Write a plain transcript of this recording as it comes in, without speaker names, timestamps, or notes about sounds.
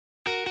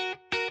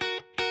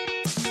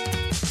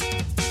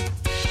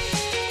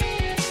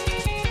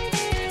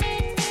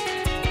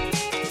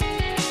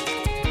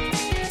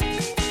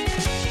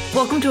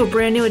Welcome to a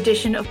brand new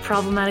edition of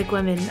Problematic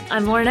Women.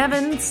 I'm Lauren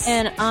Evans.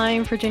 And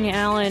I'm Virginia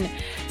Allen.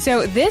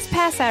 So this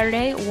past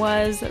Saturday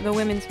was the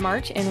Women's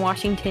March in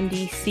Washington,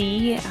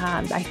 D.C.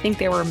 I think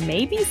there were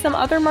maybe some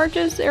other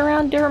marches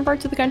around different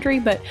parts of the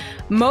country, but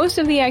most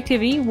of the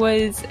activity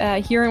was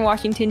here in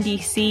Washington,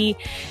 D.C.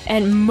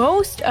 And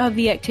most of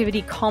the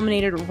activity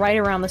culminated right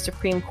around the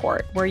Supreme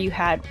Court, where you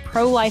had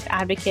pro-life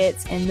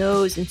advocates and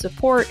those in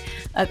support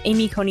of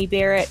Amy Coney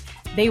Barrett.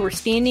 They were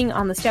standing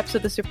on the steps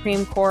of the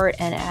Supreme Court,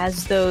 and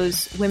as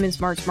those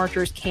Women's March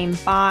marchers came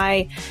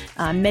by,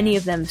 many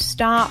of them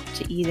stopped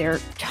to either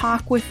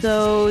talk with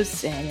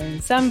those and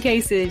in some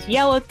cases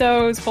yell at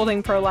those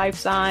holding pro-life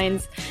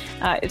signs.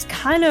 It's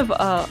kind of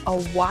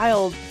a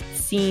wild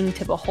scene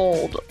to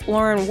behold.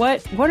 Lauren,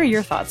 what are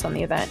your thoughts on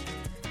the event?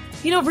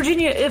 You know,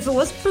 Virginia, if it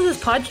wasn't for this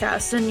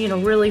podcast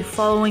and, really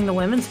following the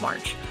Women's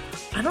March,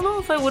 I don't know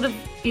if I would have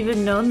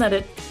even known that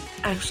it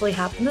actually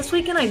happened this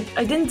weekend.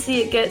 I didn't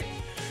see it get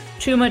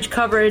too much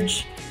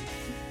coverage,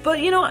 but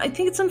I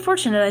think it's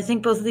unfortunate. I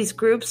think both of these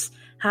groups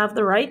have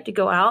the right to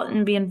go out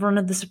and be in front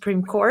of the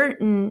Supreme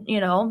Court and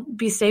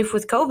be safe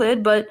with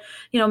COVID, but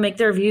make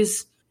their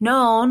views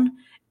known.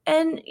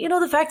 And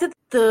the fact that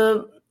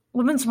the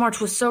Women's March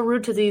was so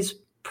rude to these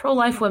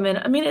pro-life women,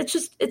 I mean,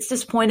 it's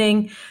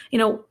disappointing.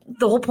 The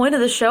whole point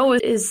of the show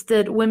is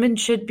that women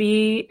should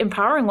be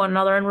empowering one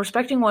another and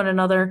respecting one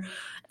another,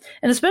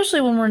 and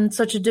especially when we're in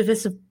such a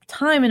divisive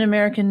time in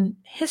American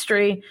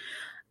history,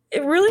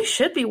 it really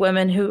should be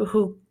women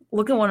who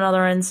look at one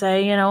another and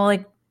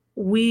say,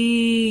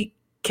 we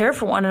care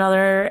for one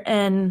another.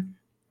 And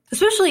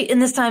especially in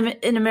this time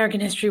in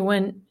American history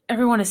when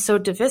everyone is so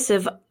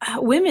divisive,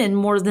 women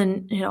more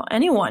than,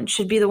 anyone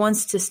should be the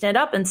ones to stand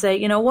up and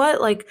say,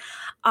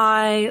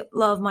 I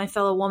love my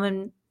fellow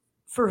woman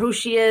for who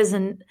she is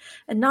and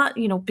not,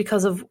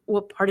 because of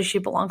what party she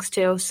belongs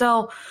to.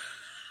 So,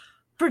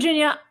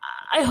 Virginia,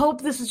 I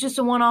hope this is just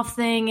a one-off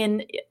thing,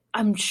 and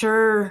I'm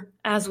sure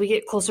as we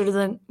get closer to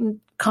the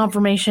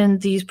confirmation,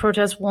 these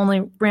protests will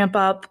only ramp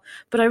up,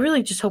 but I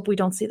really just hope we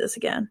don't see this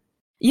again.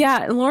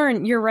 Yeah,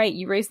 Lauren, you're right.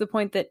 You raised the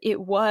point that it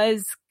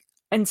was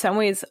in some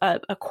ways a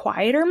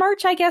quieter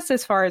march, I guess,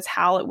 as far as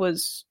how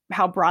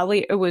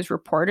broadly it was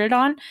reported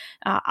on.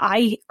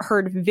 I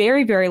heard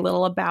very, very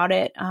little about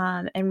it.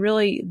 And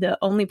really the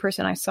only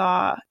person I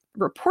saw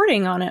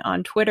reporting on it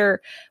on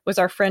Twitter was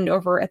our friend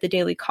over at the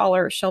Daily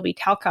Caller, Shelby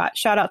Talcott.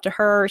 Shout out to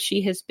her.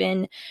 She has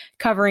been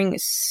covering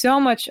so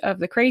much of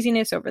the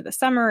craziness over the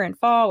summer and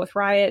fall with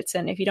riots.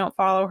 And if you don't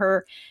follow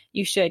her,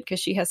 you should, because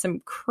she has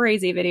some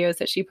crazy videos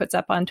that she puts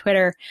up on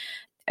Twitter.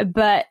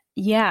 But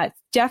yeah,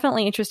 it's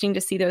definitely interesting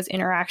to see those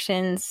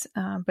interactions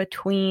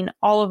between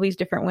all of these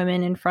different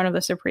women in front of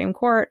the Supreme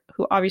Court,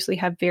 who obviously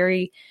have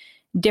very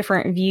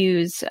different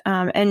views.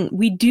 And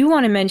we do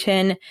want to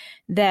mention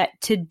that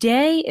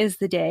today is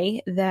the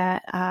day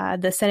that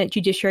the Senate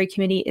Judiciary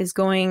Committee is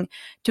going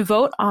to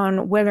vote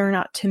on whether or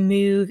not to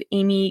move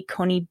Amy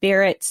Coney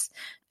Barrett's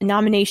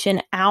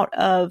nomination out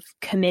of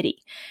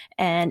committee.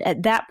 And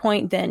at that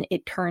point, then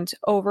it turns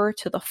over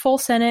to the full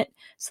Senate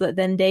so that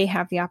then they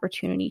have the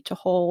opportunity to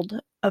hold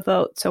a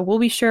vote. So we'll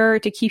be sure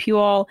to keep you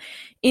all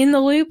in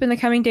the loop in the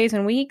coming days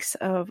and weeks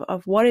of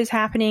what is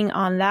happening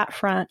on that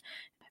front.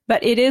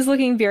 But it is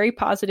looking very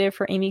positive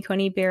for Amy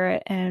Coney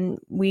Barrett, and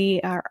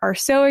we are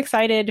so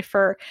excited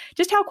for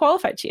just how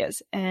qualified she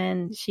is.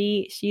 And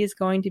she is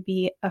going to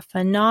be a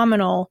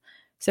phenomenal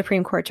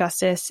Supreme Court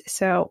justice.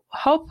 So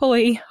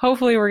hopefully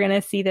we're going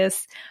to see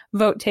this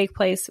vote take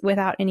place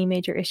without any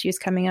major issues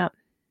coming up.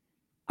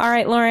 All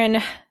right,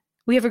 Lauren,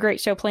 we have a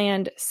great show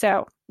planned.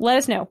 So let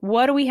us know,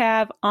 what do we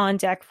have on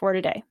deck for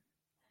today?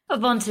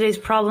 On today's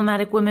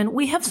Problematic Women,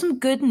 we have some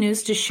good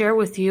news to share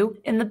with you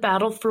in the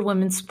battle for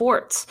women's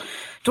sports.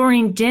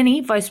 Doreen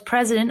Denny, Vice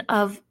President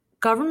of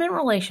Government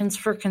Relations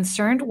for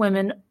Concerned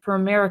Women for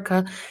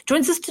America,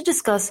 joins us to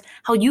discuss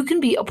how you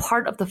can be a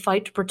part of the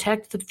fight to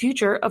protect the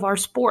future of our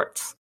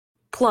sports.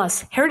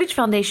 Plus, Heritage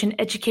Foundation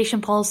education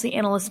policy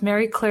analyst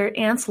Mary Claire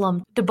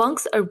Anselm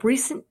debunks a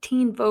recent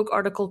Teen Vogue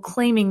article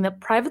claiming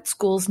that private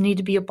schools need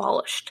to be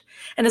abolished.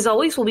 And as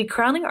always, we'll be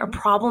crowning our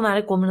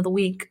Problematic Woman of the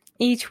Week.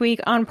 Each week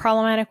on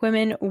Problematic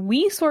Women,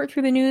 we sort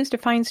through the news to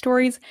find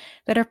stories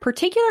that are of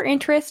particular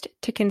interest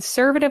to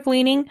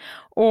conservative-leaning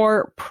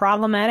or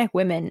problematic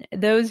women,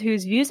 those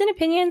whose views and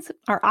opinions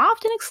are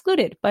often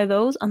excluded by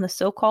those on the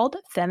so-called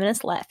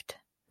feminist left.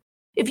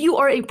 If you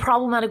are a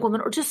problematic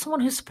woman or just someone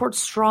who supports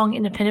strong,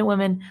 independent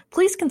women,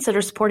 please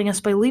consider supporting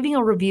us by leaving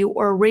a review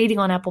or a rating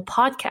on Apple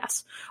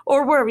Podcasts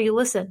or wherever you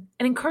listen,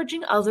 and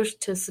encouraging others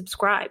to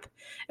subscribe.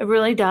 It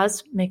really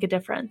does make a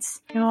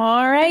difference.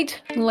 All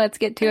right, let's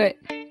get to it.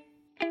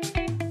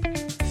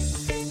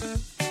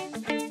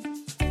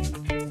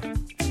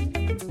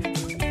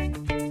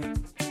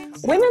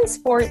 Women's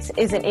sports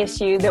is an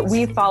issue that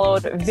we've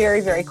followed very,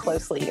 very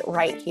closely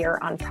right here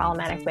on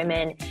Problematic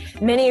Women.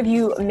 Many of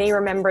you may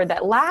remember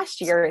that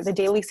last year, the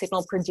Daily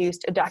Signal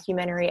produced a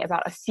documentary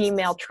about a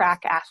female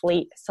track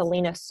athlete,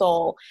 Selena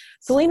Soule.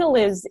 Selena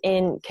lives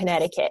in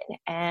Connecticut,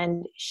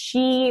 and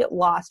she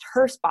lost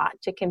her spot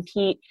to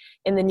compete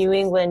in the New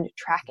England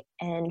Track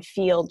and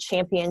Field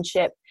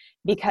Championship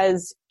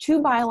because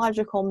two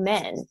biological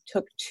men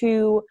took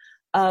two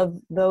of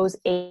those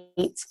 8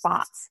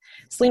 spots.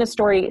 Selena's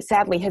story,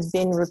 sadly, has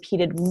been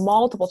repeated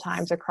multiple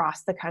times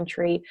across the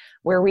country,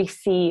 where we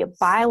see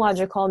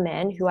biological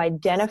men who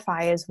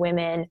identify as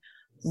women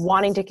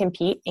wanting to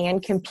compete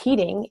and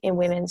competing in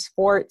women's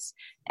sports,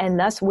 and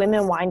thus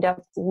women wind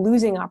up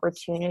losing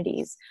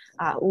opportunities,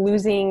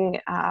 losing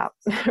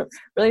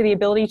really the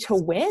ability to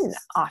win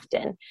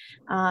often.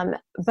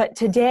 But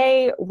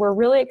today, we're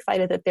really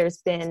excited that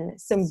there's been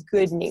some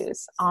good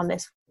news on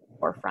this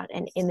forefront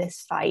and in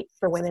this fight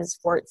for women's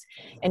sports.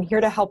 And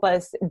here to help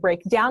us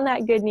break down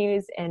that good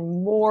news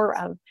and more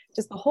of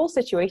just the whole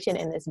situation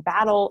in this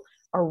battle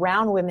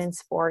around women's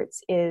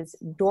sports is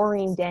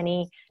Doreen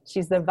Denny.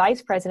 She's the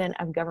Vice President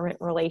of Government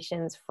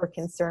Relations for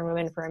Concerned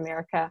Women for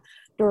America.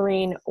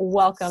 Doreen,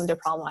 welcome to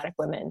Problematic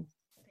Women.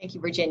 Thank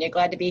you, Virginia.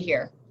 Glad to be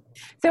here.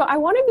 So I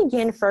want to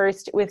begin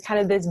first with kind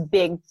of this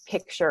big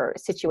picture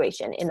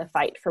situation in the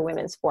fight for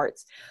women's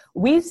sports.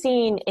 We've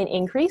seen an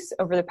increase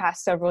over the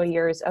past several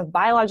years of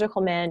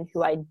biological men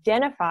who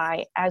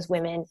identify as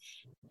women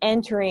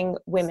entering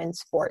women's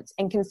sports.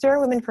 And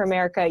Concerned Women for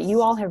America,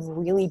 you all have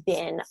really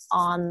been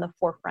on the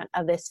forefront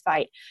of this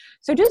fight.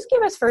 So just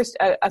give us first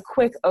a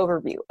quick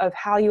overview of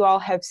how you all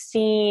have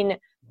seen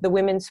the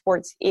women's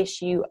sports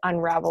issue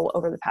unravel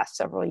over the past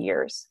several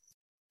years.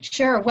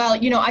 Sure. Well,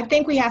 I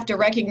think we have to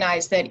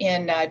recognize that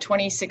in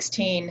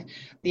 2016,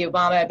 the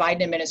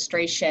Obama-Biden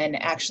administration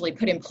actually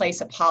put in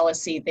place a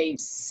policy. They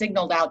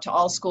signaled out to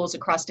all schools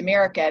across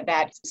America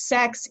that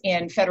sex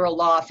in federal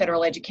law,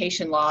 federal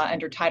education law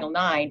under Title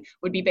IX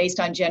would be based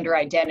on gender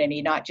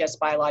identity, not just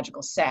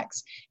biological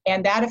sex.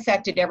 And that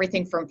affected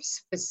everything from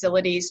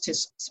facilities to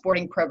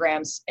sporting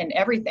programs and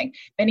everything.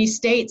 Many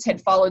states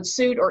had followed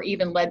suit or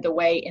even led the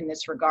way in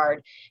this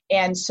regard.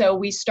 And so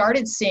we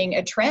started seeing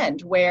a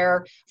trend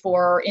where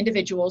for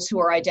individuals who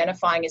are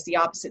identifying as the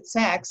opposite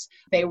sex,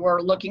 they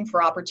were looking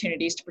for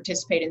opportunities to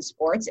participate in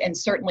sports. And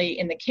certainly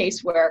in the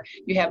case where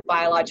you have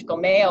biological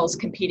males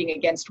competing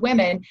against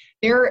women,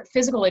 their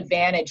physical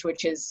advantage,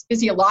 which is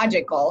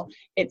physiological,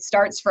 it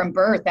starts from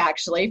birth,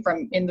 actually,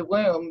 from in the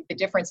womb, the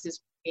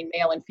differences between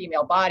male and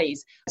female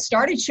bodies,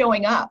 started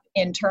showing up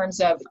in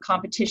terms of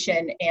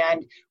competition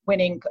and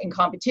winning in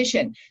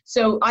competition.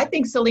 So I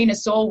think Selena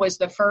Soule was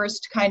the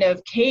first kind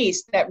of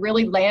case that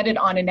really landed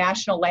on a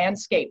national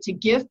landscape to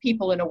give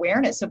people an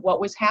awareness of what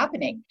was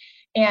happening.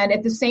 And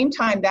at the same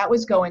time that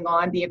was going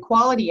on, the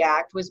Equality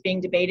Act was being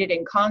debated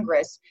in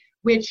Congress,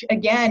 which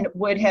again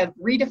would have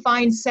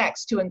redefined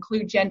sex to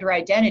include gender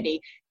identity,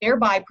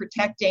 thereby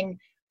protecting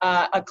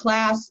a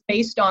class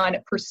based on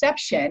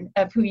perception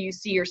of who you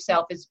see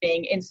yourself as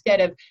being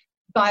instead of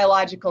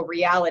biological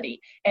reality.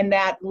 And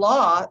that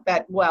law,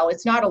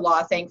 it's not a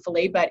law,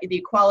 thankfully, but the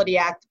Equality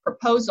Act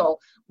proposal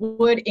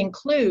would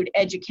include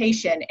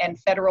education and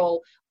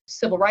federal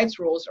civil rights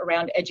rules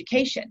around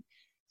education.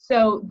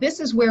 So this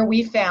is where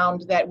we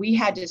found that we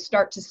had to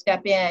start to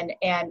step in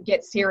and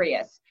get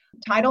serious.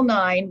 Title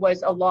IX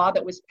was a law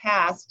that was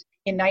passed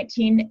in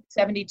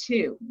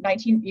 1972,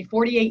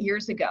 48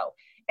 years ago.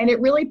 And it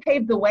really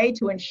paved the way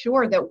to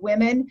ensure that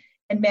women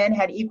and men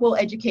had equal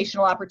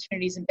educational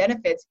opportunities and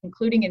benefits,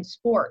 including in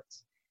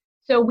sports.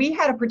 So we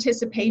had a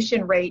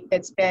participation rate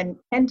that's been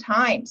 10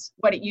 times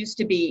what it used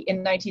to be in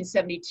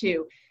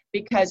 1972,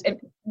 because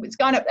it's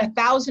gone up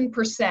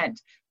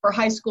 1,000% for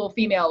high school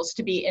females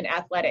to be in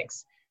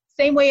athletics.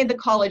 Same way in the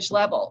college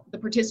level, the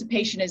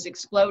participation has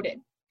exploded.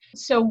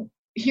 So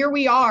here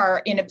we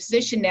are in a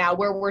position now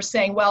where we're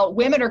saying, well,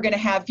 women are going to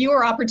have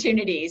fewer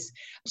opportunities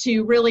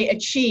to really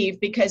achieve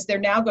because they're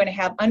now going to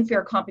have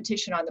unfair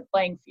competition on the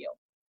playing field.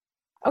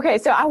 Okay,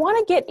 so I want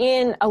to get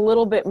in a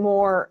little bit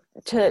more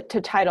to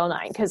Title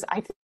IX, because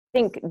I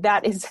think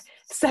that is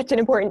such an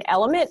important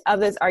element of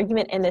this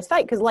argument and this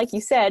fight, because like you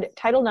said,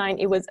 Title IX,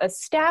 it was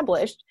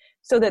established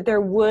so that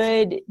there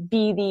would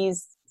be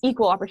these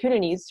equal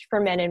opportunities for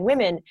men and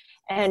women.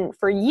 And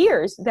for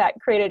years, that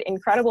created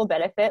incredible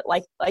benefit.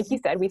 Like you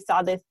said, we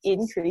saw this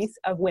increase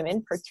of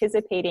women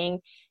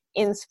participating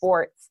in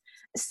sports.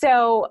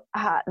 So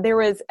there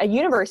was a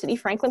university,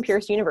 Franklin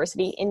Pierce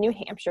University in New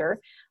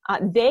Hampshire.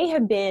 They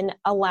have been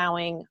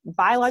allowing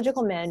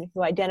biological men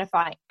who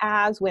identify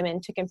as women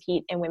to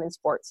compete in women's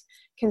sports.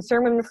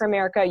 Concerned Women for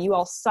America, you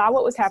all saw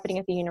what was happening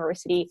at the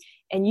university,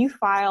 and you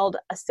filed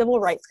a civil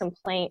rights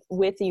complaint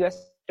with the U.S.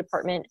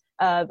 Department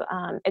of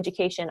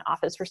Education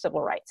Office for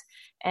Civil Rights.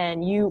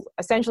 And you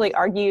essentially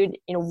argued,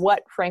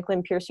 what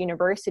Franklin Pierce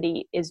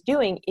University is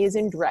doing is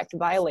in direct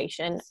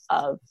violation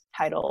of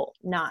Title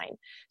IX.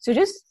 So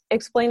just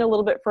explain a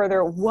little bit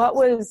further what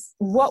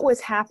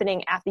was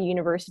happening at the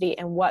university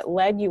and what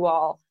led you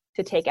all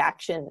to take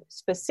action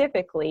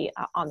specifically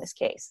on this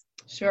case.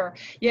 Sure.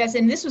 Yes.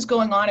 And this was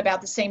going on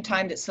about the same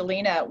time that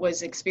Selena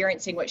was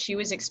experiencing what she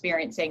was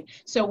experiencing.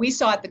 So we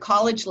saw at the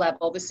college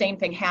level the same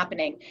thing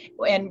happening.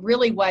 And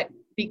really what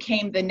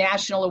became the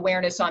national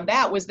awareness on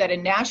that was that a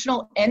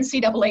national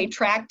NCAA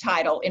track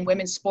title in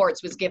women's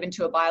sports was given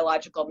to a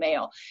biological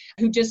male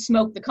who just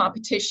smoked the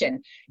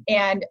competition.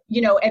 And,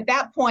 at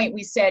that point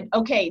we said,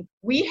 okay,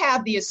 we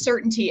have the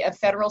certainty of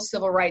federal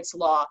civil rights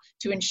law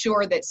to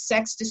ensure that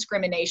sex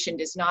discrimination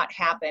does not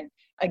happen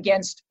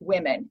against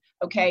women.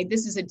 Okay,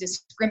 this is a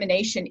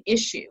discrimination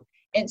issue.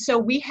 And so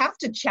we have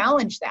to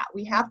challenge that.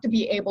 We have to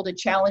be able to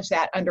challenge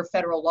that under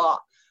federal law.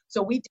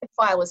 So we did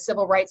file a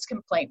civil rights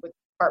complaint with the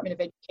Department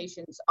of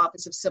Education's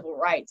Office of Civil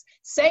Rights,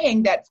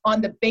 saying that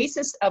on the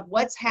basis of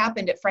what's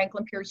happened at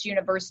Franklin Pierce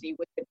University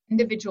with an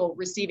individual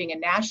receiving a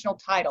national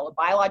title, a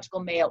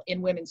biological male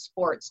in women's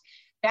sports,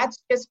 that's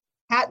just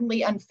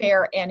patently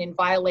unfair and in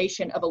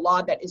violation of a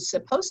law that is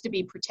supposed to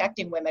be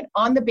protecting women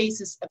on the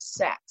basis of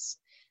sex.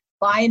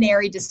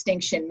 Binary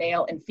distinction,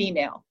 male and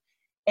female.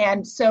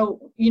 And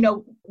so, we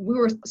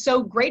were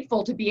so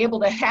grateful to be able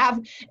to have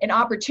an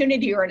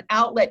opportunity or an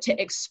outlet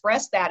to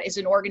express that as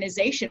an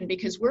organization,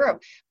 because we're a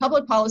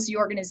public policy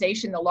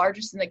organization, the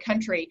largest in the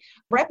country,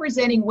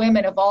 representing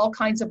women of all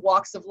kinds of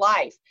walks of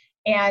life.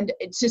 And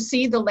to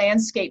see the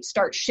landscape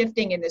start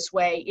shifting in this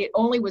way, it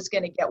only was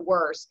going to get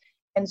worse.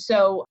 And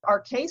so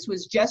our case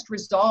was just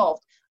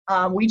resolved.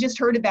 We just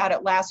heard about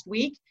it last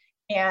week.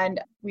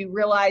 And we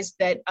realized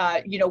that,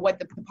 what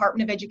the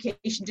Department of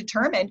Education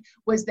determined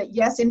was that,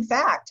 yes, in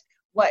fact,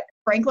 what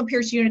Franklin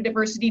Pierce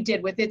University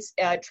did with its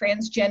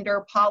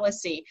transgender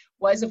policy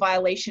was a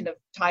violation of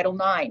Title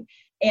IX.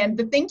 And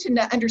the thing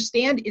to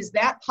understand is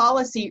that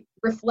policy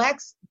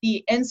reflects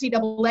the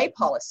NCAA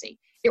policy.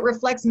 It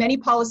reflects many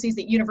policies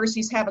that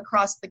universities have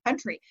across the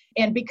country.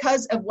 And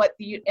because of what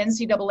the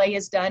NCAA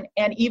has done,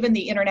 and even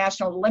the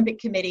International Olympic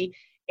Committee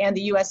and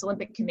the U.S.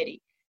 Olympic Committee.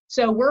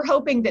 So we're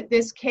hoping that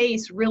this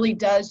case really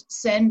does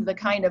send the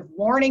kind of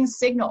warning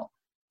signal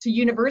to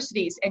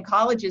universities and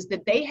colleges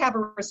that they have a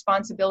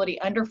responsibility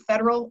under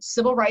federal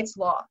civil rights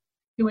law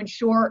to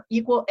ensure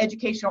equal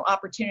educational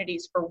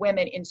opportunities for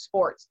women in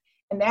sports.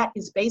 And that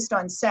is based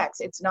on sex.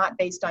 It's not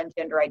based on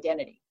gender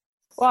identity.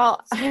 Well,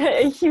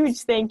 a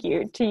huge thank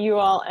you to you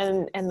all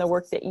and the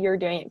work that you're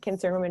doing at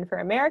Concerned Women for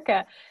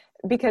America,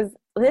 because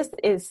this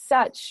is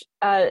such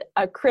a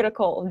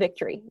critical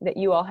victory that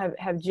you all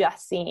have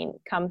just seen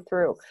come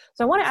through.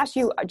 So I want to ask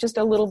you just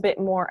a little bit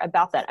more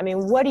about that. I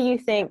mean, what do you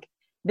think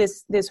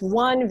this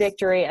one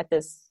victory at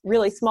this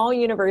really small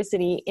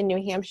university in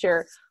New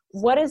Hampshire,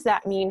 what does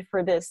that mean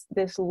for this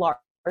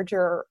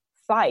larger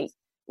fight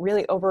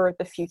really over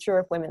the future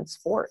of women's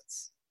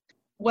sports?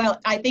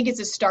 Well, I think it's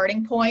a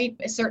starting point,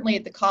 certainly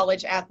at the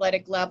college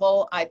athletic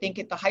level. I think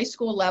at the high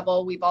school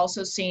level, we've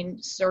also seen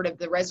sort of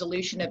the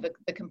resolution of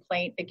the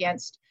complaint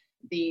against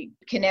the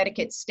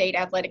Connecticut State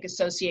Athletic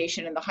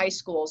Association and the high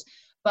schools.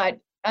 But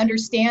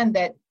understand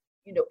that,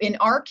 in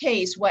our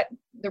case, what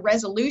the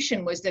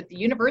resolution was that the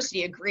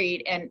university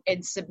agreed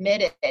and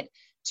submitted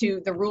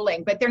to the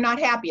ruling, but they're not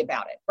happy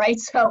about it, right?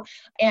 So,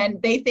 and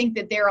they think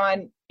that they're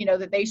on,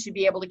 that they should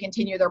be able to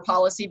continue their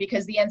policy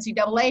because the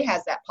NCAA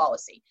has that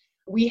policy.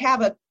 We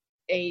have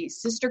a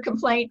sister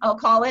complaint, I'll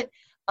call it,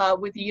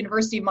 with the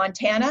University of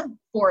Montana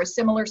for a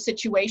similar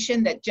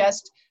situation that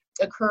just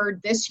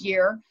occurred this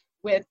year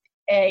with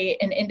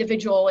an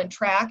individual in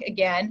track,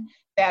 again,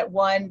 that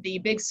won the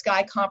Big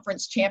Sky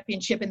Conference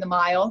Championship in the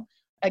mile.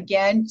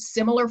 Again,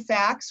 similar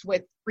facts.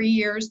 With 3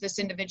 years, this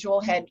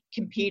individual had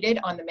competed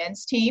on the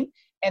men's team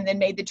and then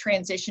made the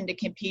transition to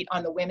compete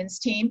on the women's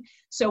team.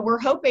 So we're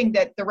hoping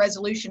that the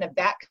resolution of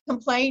that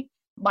complaint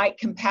might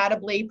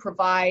compatibly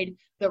provide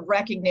the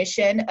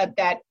recognition of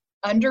that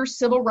under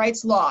civil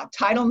rights law,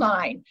 Title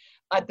IX,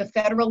 at the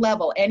federal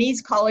level, any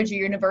college or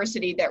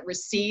university that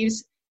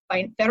receives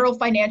federal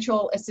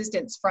financial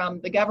assistance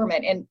from the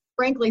government, and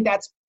frankly,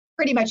 that's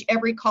pretty much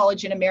every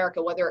college in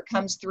America, whether it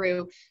comes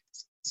through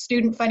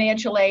student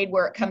financial aid,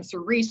 where it comes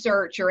through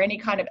research or any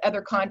kind of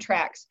other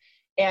contracts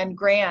and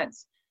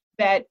grants,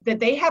 that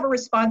they have a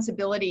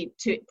responsibility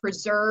to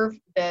preserve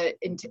the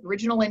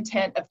original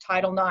intent of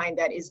Title IX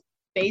that is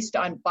based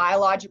on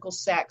biological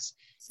sex,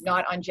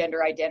 not on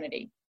gender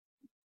identity.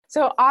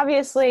 So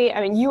obviously,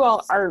 I mean, you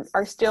all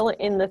are still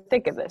in the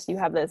thick of this. You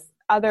have this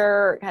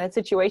other kind of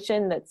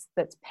situation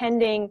that's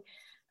pending.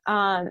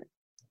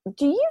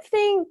 Do you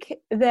think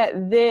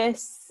that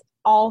this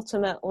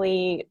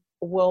ultimately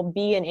will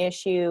be an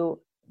issue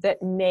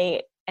that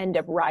may end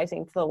up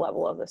rising to the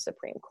level of the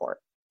Supreme Court?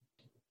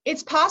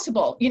 It's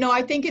possible.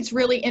 I think it's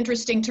really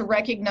interesting to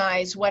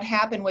recognize what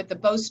happened with the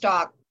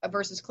Bostock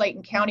versus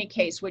Clayton County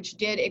case, which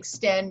did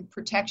extend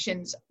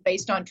protections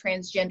based on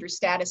transgender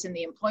status in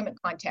the employment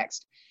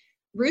context.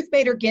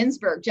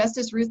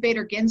 Justice Ruth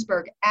Bader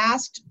Ginsburg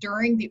asked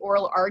during the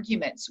oral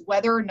arguments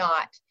whether or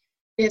not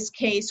this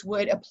case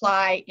would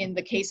apply in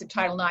the case of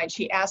Title IX.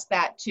 She asked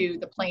that to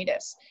the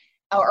plaintiffs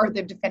or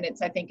the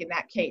defendants, I think, in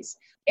that case.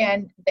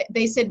 And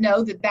they said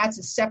no, that's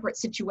a separate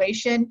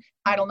situation.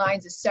 Title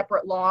IX is a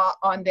separate law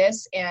on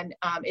this and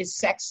is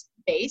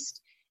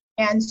sex-based.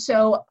 And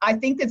so I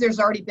think that there's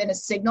already been a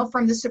signal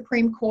from the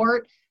Supreme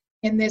Court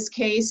in this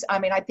case. I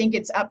mean, I think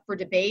it's up for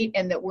debate,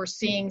 and that we're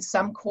seeing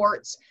some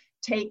courts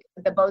take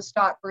the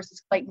Bostock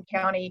versus Clayton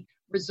County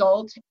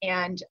result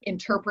and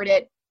interpret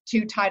it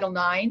to Title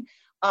IX.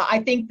 I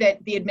think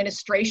that the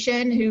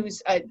administration,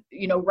 who's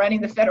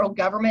running the federal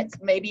government,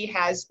 maybe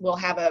will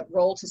have a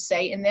role to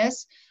say in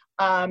this,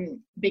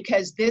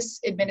 because this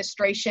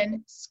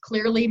administration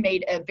clearly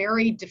made a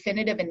very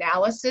definitive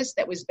analysis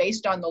that was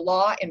based on the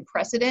law and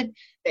precedent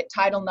that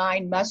Title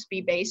IX must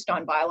be based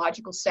on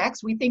biological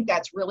sex. We think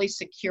that's really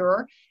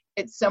secure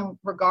in some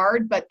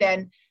regard, but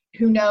then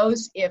who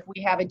knows, if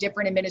we have a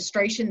different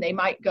administration, they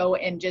might go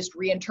and just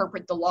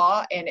reinterpret the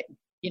law, and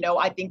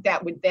I think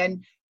that would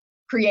then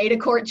create a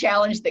court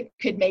challenge that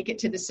could make it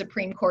to the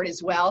Supreme Court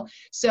as well.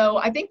 So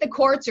I think the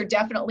courts are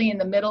definitely in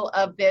the middle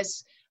of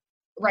this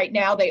right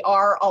now. They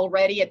are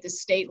already at the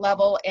state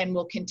level and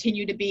will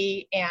continue to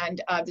be, and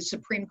the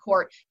Supreme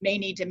Court may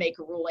need to make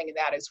a ruling in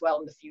that as well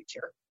in the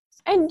future.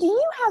 And do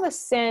you have a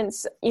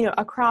sense,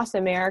 across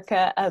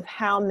America of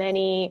how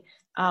many,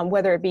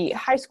 whether it be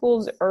high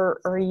schools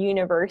or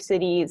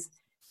universities,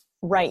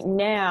 right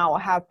now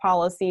have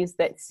policies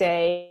that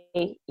say,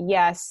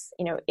 yes,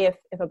 if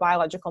a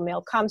biological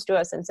male comes to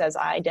us and says,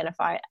 I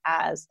identify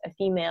as a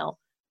female,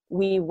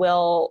 we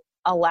will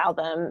allow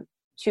them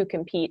to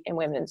compete in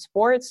women's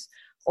sports?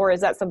 Or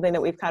is that something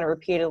that we've kind of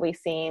repeatedly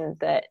seen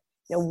that,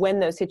 when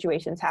those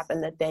situations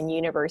happen, that then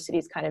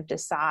universities kind of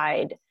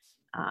decide,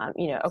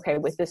 okay,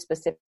 with this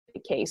specific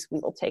case, we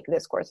will take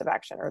this course of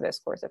action or this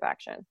course of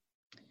action?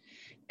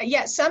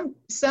 Yeah, some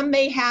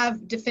may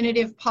have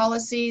definitive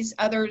policies.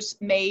 Others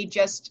may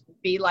just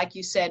be, like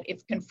you said,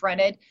 if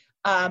confronted.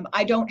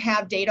 I don't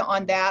have data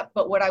on that,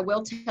 but what I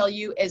will tell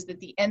you is that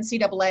the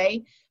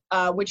NCAA,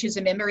 which is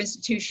a member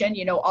institution,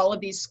 all of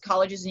these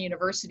colleges and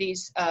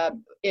universities,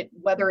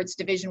 whether it's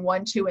Division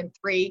I, II, and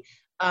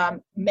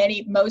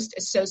III, most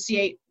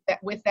associate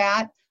with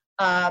that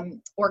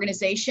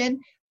organization.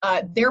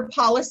 Their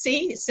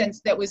policy, since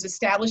that was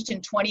established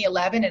in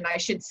 2011, and I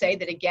should say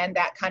that again,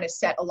 that kind of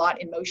set a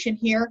lot in motion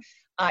here,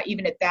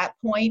 even at that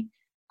point,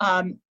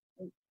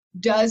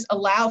 does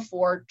allow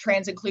for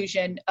trans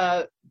inclusion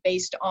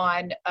based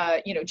on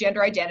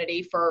gender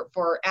identity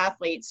for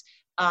athletes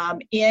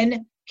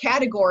in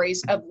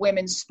categories of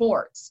women's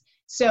sports.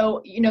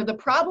 So the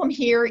problem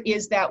here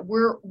is that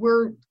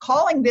we're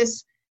calling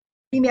this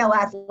female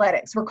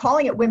athletics. We're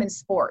calling it women's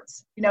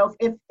sports.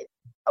 If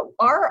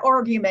our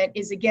argument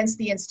is against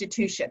the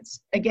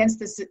institutions, against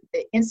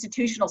the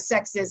institutional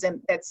sexism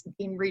that's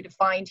being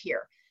redefined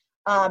here.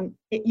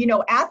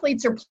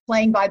 Athletes are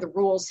playing by the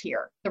rules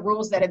here, the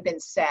rules that have been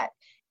set.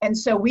 And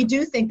so we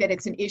do think that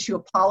it's an issue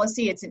of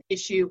policy. It's an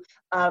issue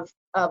of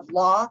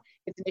law.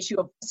 It's an issue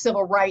of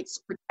civil rights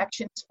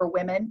protections for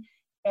women.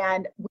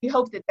 And we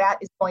hope that that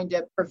is going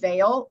to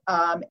prevail,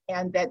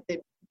 and that the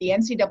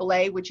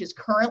NCAA, which is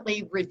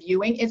currently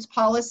reviewing its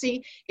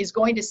policy, is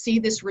going to see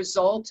this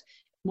result,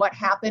 what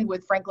happened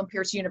with Franklin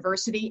Pierce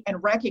University,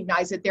 and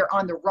recognize that they're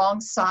on the wrong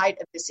side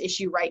of this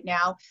issue right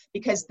now,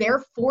 because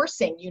they're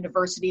forcing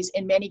universities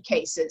in many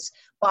cases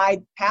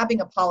by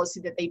having a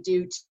policy that they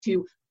do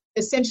to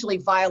essentially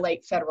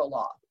violate federal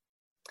law.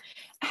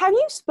 Have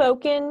you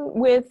spoken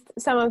with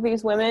some of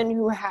these women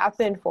who have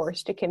been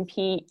forced to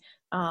compete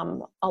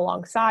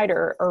alongside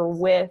or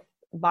with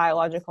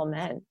biological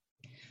men?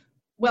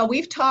 Well,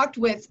 we've talked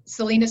with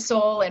Selena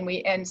Soule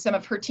and some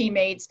of her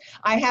teammates.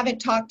 I haven't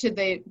talked to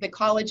the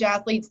college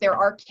athletes. There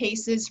are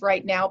cases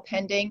right now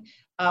pending,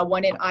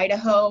 one in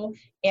Idaho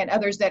and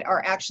others that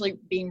are actually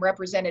being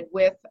represented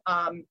with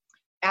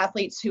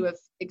athletes who have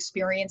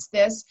experienced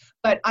this.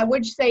 But I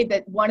would say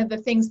that one of the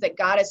things that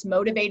got us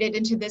motivated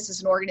into this as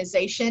an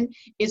organization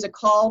is a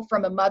call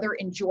from a mother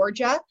in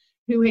Georgia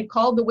who had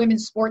called the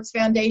Women's Sports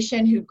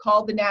Foundation, who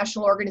called the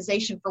National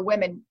Organization for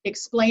Women,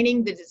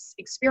 explaining the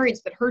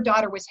experience that her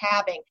daughter was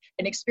having,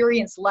 an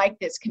experience like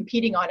this,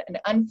 competing on an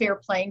unfair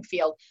playing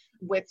field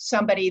with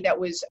somebody that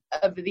was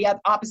of the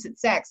opposite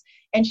sex.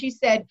 And she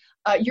said,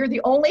 you're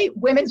the only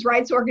women's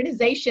rights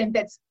organization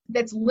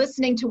that's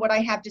listening to what I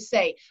have to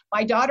say.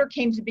 My daughter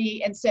came to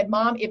me and said,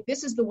 Mom, if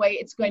this is the way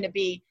it's going to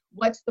be,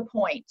 what's the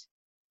point?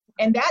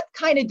 And that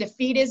kind of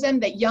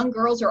defeatism that young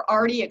girls are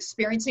already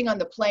experiencing on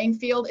the playing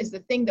field is the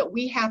thing that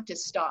we have to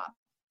stop,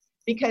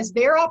 because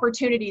their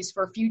opportunities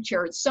for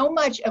future, so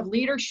much of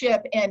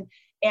leadership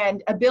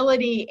and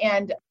ability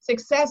and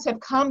success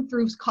have come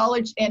through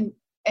college and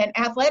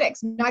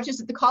athletics, not just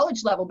at the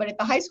college level, but at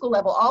the high school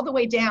level, all the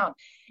way down.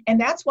 And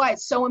that's why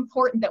it's so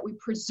important that we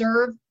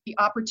preserve the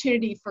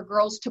opportunity for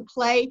girls to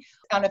play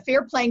on a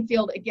fair playing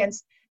field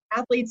against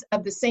athletes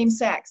of the same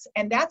sex.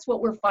 And that's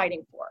what we're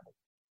fighting for.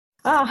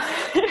 Oh,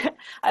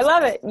 I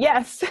love it.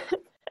 Yes.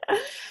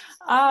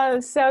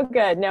 So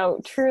good. No,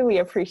 truly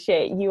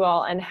appreciate you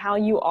all and how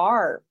you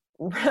are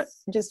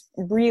just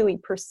really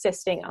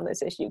persisting on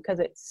this issue, because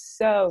it's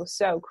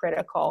so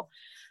critical.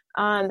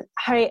 I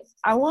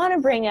want to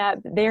bring up,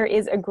 there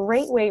is a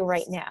great way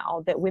right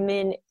now that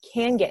women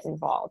can get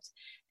involved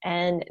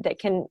and that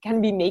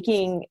can be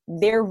making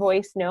their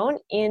voice known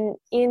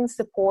in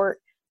support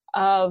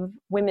of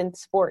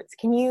women's sports.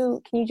 Can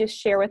you just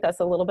share with us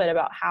a little bit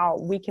about how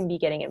we can be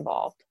getting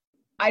involved?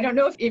 I don't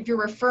know if you're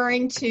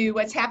referring to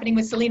what's happening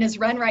with Selena's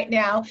run right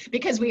now,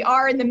 because we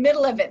are in the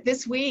middle of it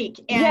this week.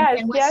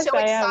 And what's so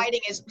exciting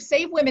is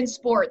Save Women's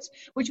Sports,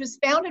 which was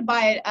founded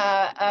by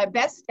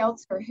Beth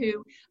Stelzer,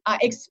 who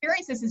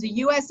experienced this as a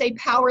USA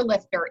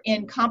powerlifter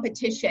in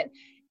competition.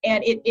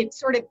 And it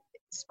sort of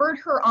spurred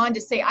her on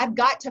to say, I've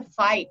got to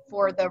fight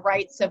for the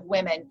rights of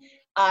women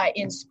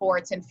in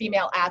sports and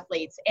female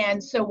athletes.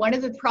 And so one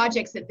of the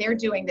projects that they're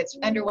doing that's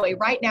underway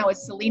right now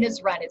is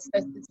Selena's Run. It's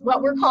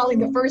what we're calling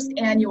the first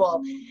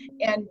annual.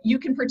 And you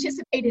can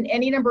participate in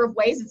any number of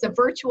ways. It's a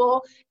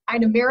virtual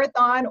kind of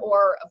marathon,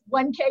 or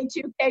 1K,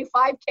 2K,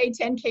 5K,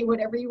 10K,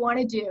 whatever you want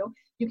to do.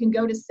 You can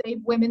go to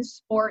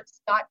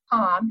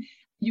savewomensports.com.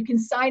 You can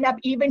sign up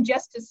even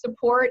just to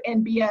support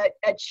and be a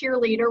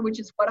cheerleader, which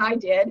is what I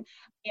did.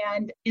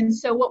 And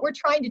so what we're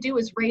trying to do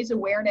is raise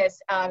awareness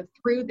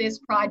through this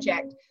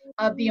project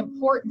of the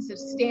importance of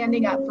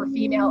standing up for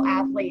female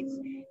athletes.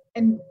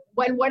 And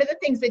one of the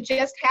things that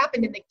just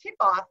happened in the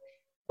kickoff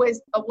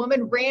was a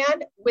woman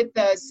ran with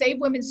the Save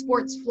Women's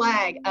Sports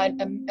flag,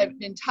 an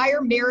entire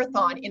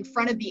marathon in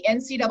front of the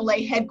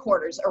NCAA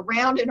headquarters,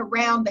 around and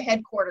around the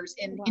headquarters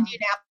in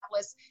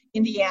Indianapolis,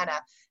 Indiana,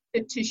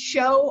 to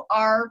show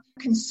our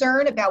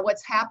concern about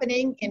what's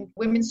happening in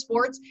women's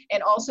sports,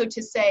 and also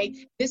to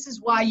say, this is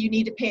why you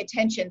need to pay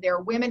attention. There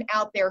are women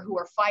out there who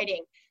are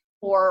fighting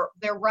for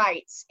their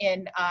rights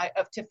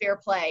to fair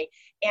play.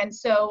 And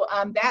so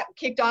that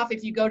kicked off.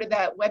 If you go to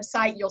the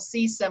website, you'll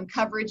see some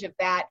coverage of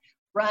that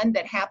run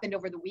that happened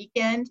over the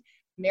weekend,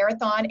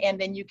 marathon, and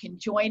then you can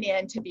join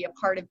in to be a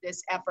part of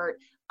this effort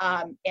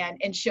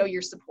and show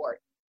your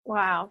support.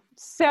 Wow.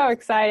 So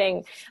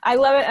exciting. I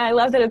love it. And I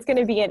love that it's going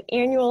to be an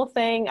annual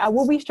thing.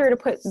 We'll be sure to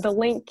put the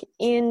link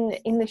in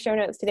the show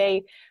notes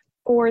today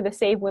for the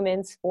Save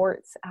Women's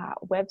Sports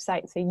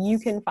website, so you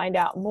can find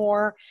out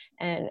more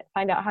and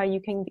find out how you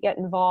can get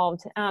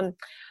involved.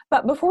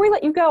 But before we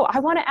let you go, I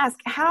want to ask,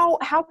 how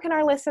can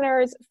our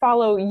listeners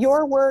follow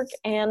your work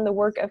and the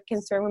work of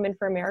Concerned Women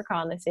for America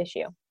on this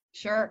issue?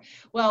 Sure.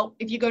 Well,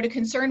 if you go to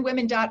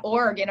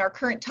concernedwomen.org, in our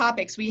current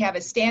topics, we have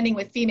a Standing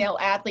with Female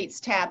Athletes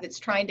tab that's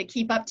trying to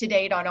keep up to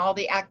date on all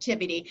the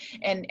activity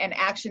and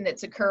action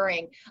that's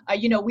occurring.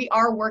 We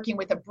are working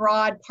with a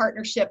broad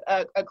partnership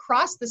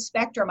across the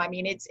spectrum. I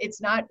mean,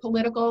 it's not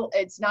political.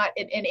 It's not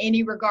in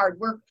any regard.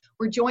 We're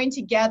joined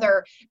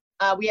together.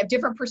 We have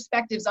different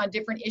perspectives on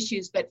different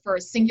issues, but for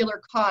a singular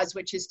cause,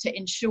 which is to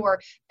ensure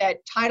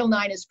that Title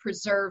IX is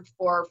preserved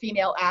for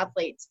female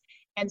athletes.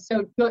 And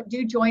so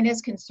do join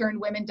us,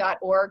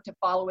 concernedwomen.org, to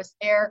follow us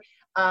there.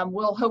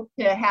 We'll hope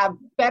to have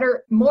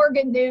more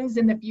good news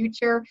in the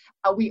future.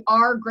 We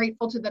are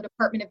grateful to the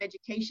Department of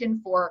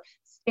Education for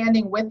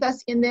standing with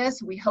us in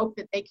this. We hope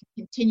that they can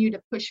continue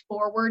to push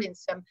forward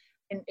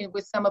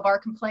with some of our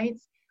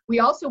complaints. We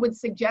also would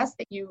suggest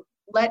that you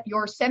let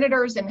your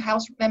senators and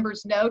House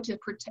members know to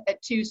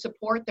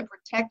support the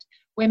Protect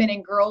Women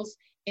and Girls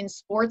in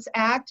Sports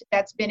Act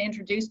that's been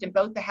introduced in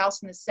both the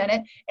House and the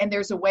Senate, and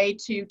there's a way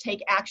to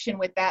take action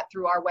with that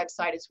through our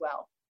website as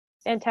well.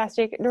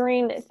 Fantastic.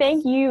 Doreen,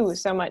 thank you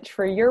so much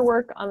for your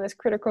work on this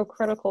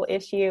critical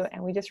issue,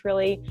 and we just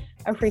really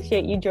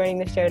appreciate you joining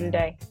the show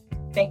today.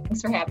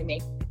 Thanks for having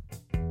me.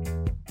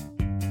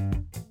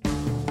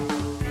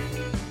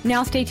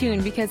 Now stay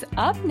tuned, because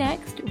up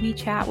next we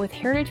chat with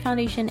Heritage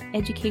Foundation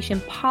Education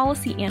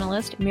Policy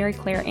Analyst Mary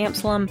Claire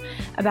Amsellem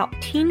about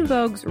Teen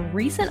Vogue's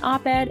recent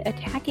op-ed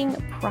attacking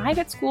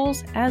private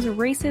schools as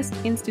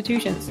racist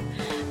institutions.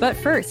 But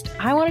first,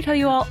 I want to tell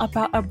you all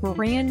about a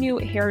brand new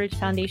Heritage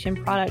Foundation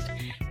product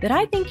that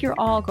I think you're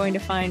all going to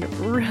find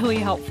really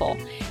helpful.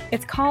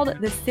 It's called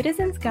The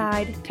Citizen's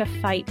Guide to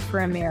Fight for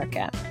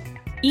America.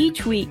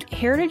 Each week,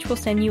 Heritage will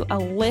send you a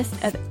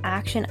list of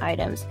action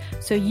items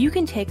so you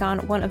can take on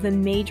one of the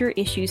major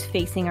issues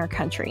facing our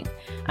country.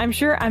 I'm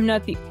sure I'm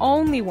not the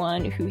only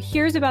one who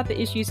hears about the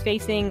issues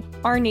facing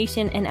our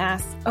nation and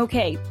asks,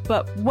 okay,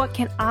 but what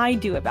can I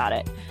do about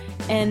it?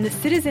 And the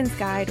Citizen's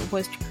Guide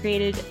was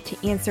created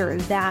to answer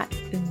that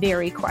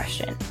very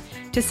question.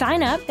 To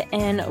sign up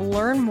and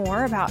learn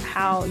more about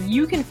how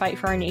you can fight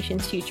for our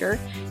nation's future,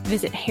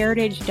 visit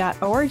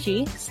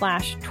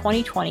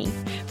heritage.org/2020.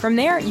 From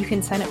there, you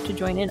can sign up to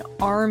join an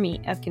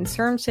army of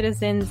concerned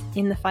citizens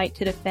in the fight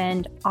to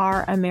defend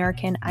our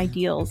American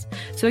ideals.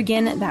 So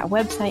again, that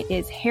website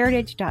is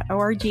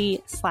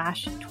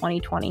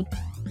heritage.org/2020.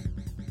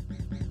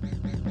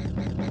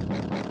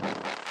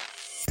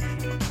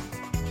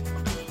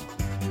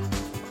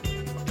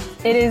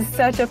 It is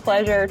such a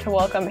pleasure to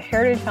welcome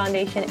Heritage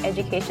Foundation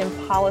Education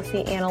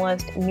Policy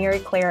Analyst Mary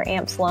Claire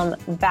Amsellem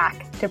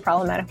back to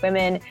Problematic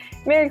Women.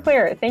 Mary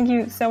Claire, thank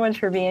you so much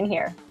for being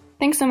here.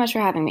 Thanks so much for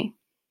having me.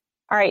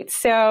 All right,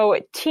 so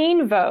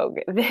Teen Vogue,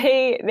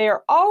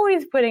 they're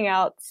always putting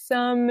out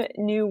some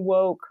new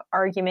woke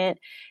argument,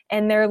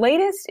 and their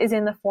latest is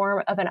in the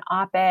form of an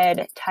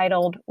op-ed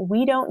titled,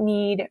 "We Don't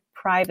Need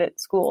private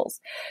schools.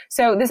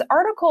 So this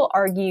article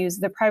argues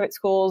the private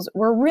schools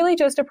were really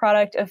just a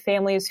product of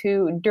families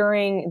who,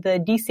 during the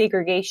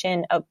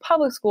desegregation of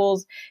public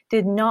schools,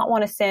 did not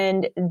want to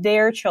send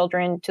their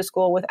children to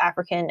school with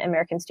African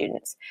American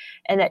students.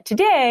 And that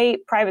today,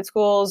 private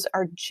schools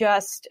are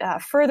just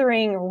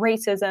furthering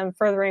racism,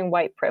 furthering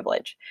white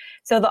privilege.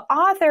 So the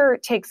author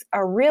takes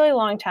a really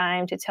long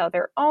time to tell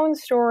their own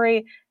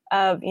story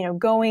of,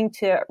 going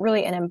to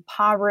really an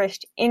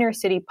impoverished inner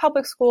city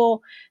public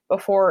school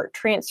before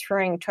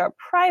transferring to a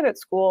private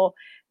school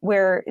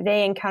where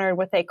they encountered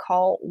what they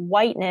call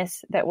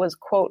whiteness that was,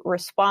 quote,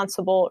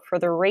 responsible for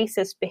the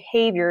racist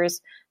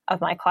behaviors of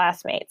my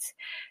classmates.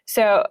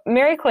 So,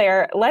 Mary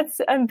Claire,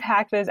 let's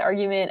unpack this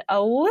argument a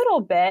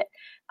little bit,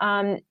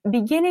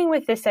 beginning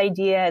with this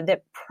idea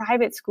that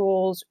private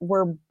schools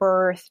were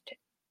birthed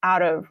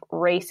out of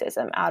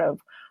racism, out of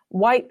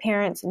white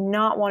parents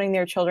not wanting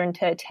their children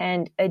to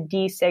attend a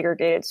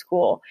desegregated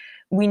school.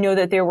 We know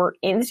that there were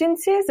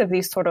instances of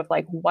these sort of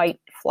like white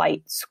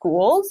flight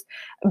schools,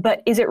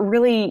 but is it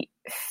really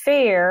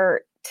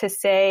fair to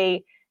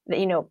say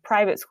that,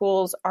 private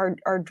schools are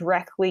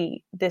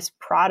directly this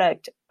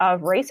product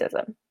of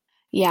racism?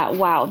 Yeah,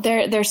 wow.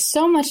 There's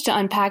so much to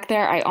unpack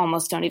there. I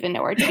almost don't even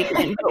know where to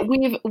begin. But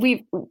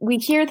we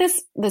hear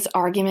this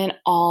argument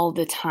all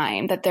the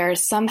time that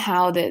there's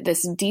somehow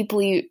this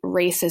deeply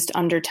racist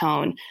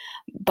undertone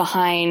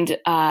behind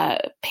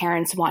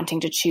parents wanting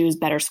to choose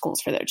better schools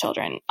for their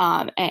children,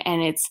 and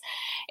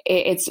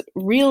it's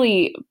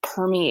really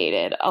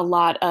permeated a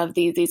lot of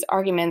these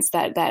arguments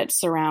that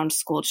surround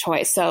school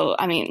choice. So,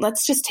 I mean,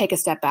 let's just take a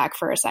step back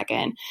for a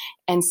second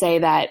and say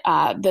that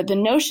the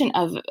notion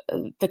of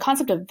the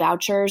concept of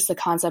vouchers, the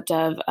concept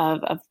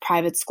of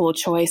private school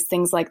choice,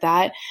 things like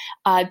that,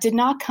 did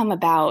not come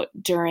about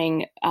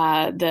during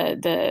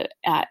the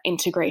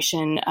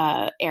integration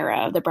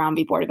era, the Brown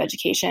v. Board of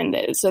Education.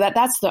 So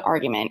that's the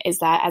argument, is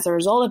that as a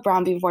result of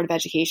Brown v. Board of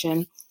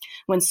Education,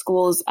 when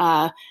schools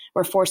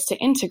were forced to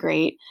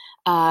integrate,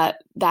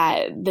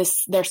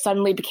 there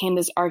suddenly became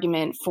this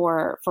argument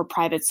for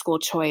private school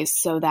choice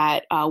so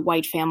that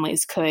white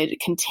families could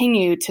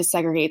continue to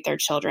segregate their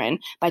children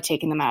by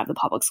taking them out of the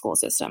public school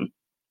system.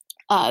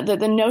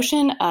 The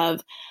notion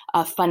of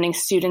funding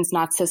students,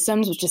 not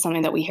systems, which is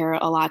something that we hear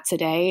a lot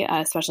today,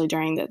 especially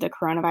during the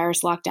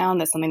coronavirus lockdown.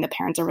 That's something that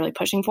parents are really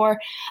pushing for.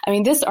 I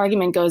mean, this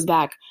argument goes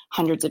back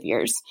hundreds of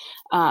years.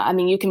 I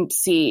mean, you can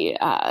see,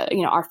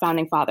 our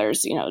founding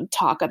fathers,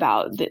 talk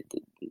about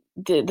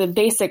the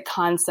basic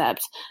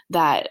concept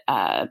that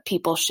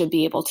people should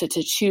be able to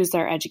choose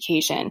their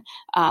education.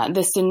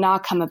 This did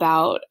not come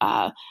about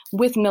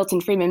with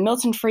Milton Friedman.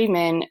 Milton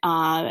Friedman,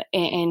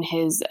 in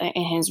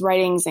his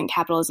writings in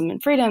Capitalism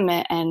and Freedom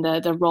and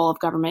the role of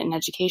government in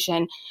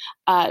education,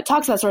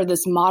 talks about sort of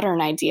this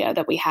modern idea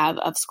that we have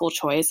of school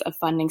choice, of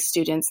funding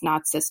students,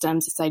 not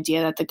systems. This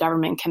idea that the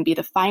government can be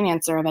the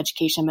financer of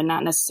education, but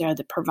not necessarily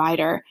the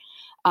provider.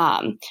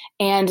 And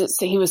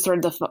so he was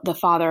sort of the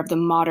father of the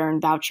modern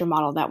voucher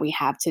model that we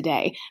have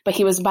today. But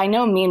he was by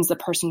no means the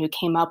person who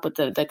came up with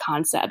the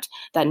concept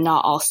that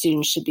not all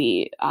students should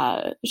be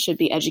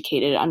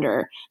educated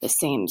under the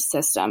same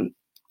system.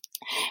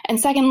 And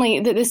secondly,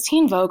 this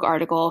Teen Vogue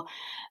article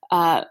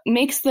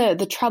makes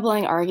the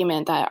troubling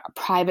argument that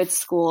private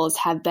schools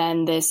have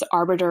been this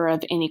arbiter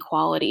of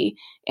inequality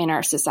in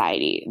our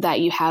society, that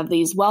you have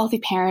these wealthy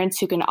parents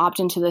who can opt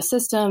into the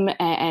system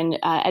and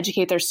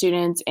educate their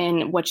students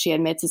in what she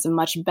admits is a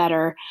much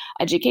better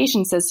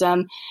education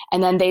system,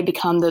 and then they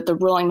become the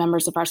ruling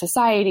members of our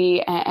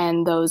society,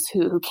 and those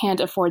who can't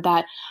afford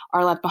that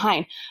are left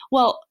behind.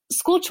 Well,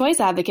 school choice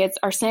advocates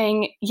are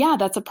saying, yeah,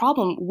 that's a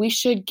problem. We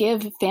should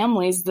give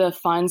families the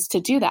funds to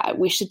do that.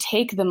 We should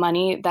take the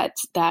money that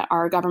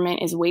our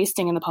government is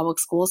wasting in the public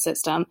school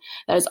system,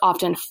 that is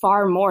often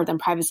far more than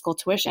private school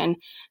tuition.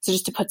 So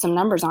just to put some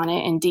numbers on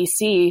it, in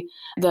DC,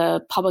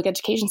 the public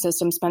education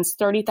system spends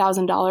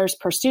 $30,000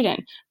 per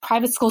student.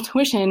 Private school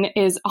tuition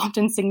is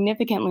often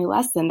significantly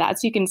less than that.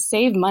 So you can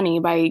save money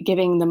by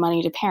giving the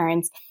money to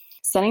parents,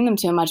 sending them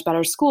to a much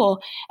better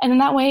school. And in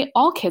that way,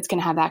 all kids can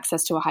have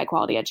access to a high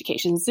quality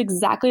education. It's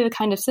exactly the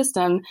kind of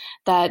system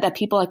that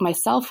people like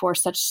myself, who are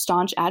such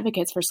staunch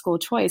advocates for school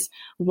choice,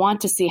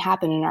 want to see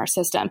happen in our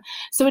system.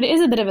 So it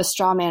is a bit of a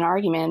straw man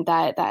argument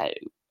that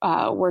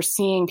we're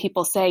seeing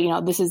people say,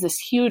 this is this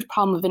huge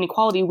problem of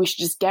inequality. We should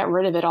just get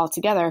rid of it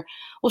altogether.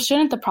 Well,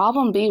 shouldn't the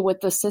problem be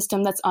with the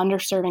system that's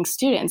underserving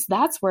students?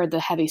 That's where the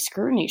heavy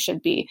scrutiny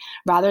should be,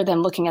 rather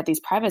than looking at these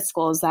private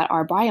schools that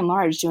are by and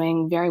large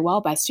doing very well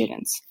by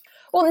students.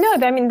 Well,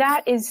 no, I mean,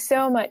 that is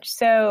so much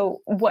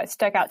so what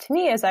stuck out to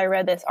me as I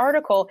read this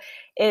article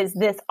is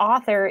this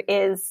author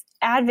is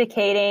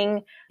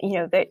advocating,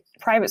 that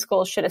private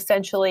schools should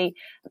essentially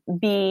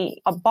be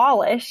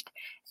abolished,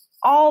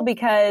 all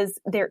because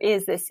there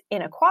is this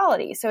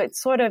inequality. So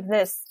it's sort of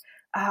this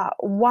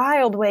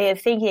wild way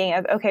of thinking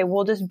of, okay,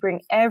 we'll just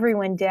bring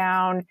everyone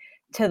down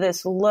to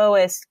this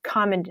lowest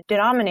common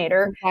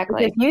denominator.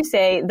 Exactly. Because you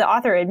say the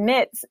author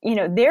admits,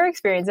 their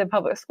experience in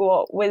public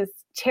school was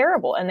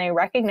terrible and they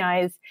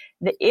recognize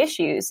the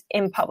issues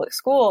in public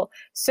school.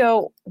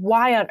 So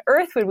why on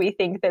earth would we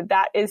think that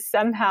that is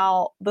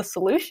somehow the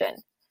solution?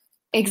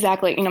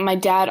 Exactly. My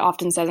dad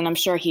often says, and I'm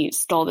sure he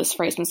stole this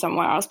phrase from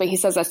somewhere else, but he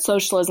says that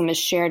socialism is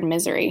shared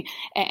misery.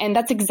 And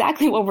that's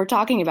exactly what we're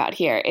talking about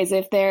here, is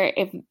if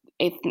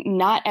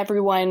not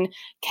everyone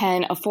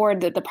can afford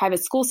the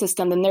private school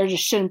system, then there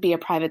just shouldn't be a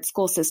private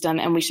school system,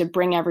 and we should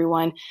bring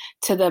everyone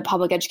to the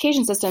public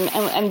education system.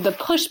 And the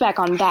pushback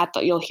on that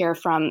you'll hear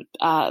from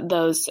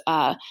those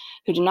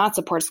who do not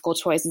support school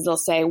choice is they'll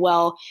say,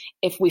 well,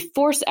 if we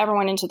force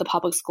everyone into the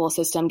public school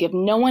system, give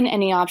no one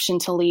any option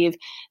to leave,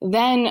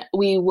 then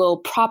we will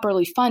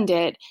properly fund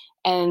it,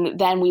 and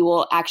then we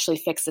will actually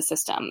fix the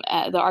system.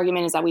 The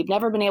argument is that we've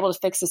never been able to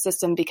fix the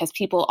system because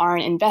people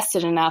aren't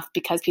invested enough,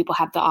 because people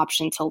have the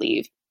option to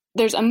leave.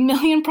 There's a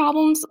million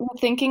problems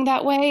with thinking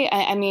that way.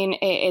 I mean,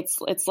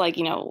 it's like,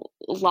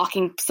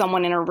 locking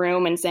someone in a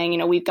room and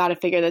saying, we've got to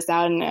figure this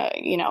out.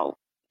 And,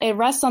 it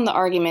rests on the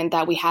argument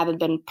that we haven't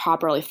been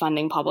properly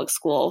funding public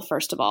school,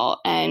 first of all.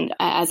 And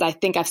as I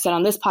think I've said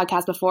on this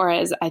podcast before,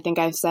 as I think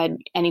I've said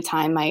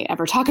anytime I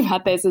ever talk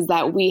about this, is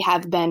that we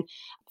have been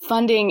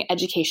funding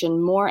education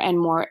more and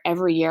more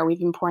every year. We've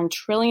been pouring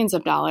trillions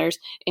of dollars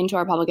into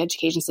our public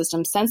education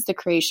system since the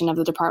creation of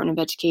the Department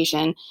of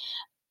Education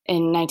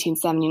in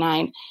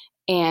 1979.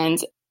 And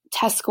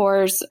test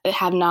scores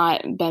have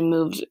not been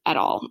moved at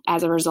all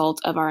as a result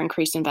of our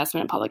increased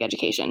investment in public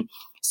education.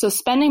 So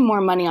spending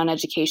more money on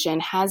education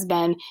has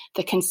been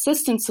the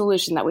consistent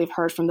solution that we've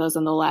heard from those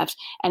on the left,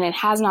 and it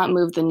has not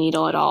moved the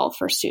needle at all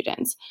for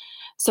students.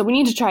 So we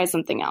need to try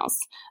something else.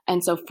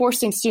 And so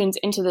forcing students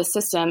into the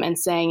system and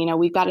saying,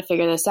 we've got to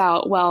figure this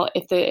out. Well,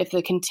 if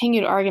the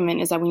continued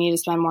argument is that we need to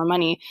spend more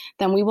money,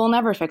 then we will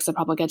never fix the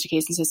public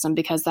education system,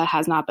 because that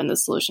has not been the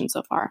solution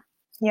so far.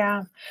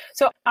 Yeah.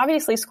 So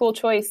obviously school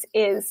choice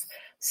is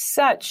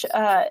such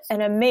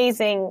an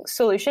amazing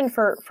solution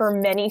for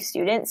many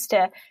students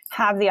to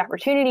have the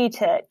opportunity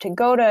to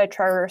go to a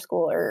charter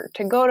school or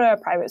to go to a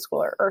private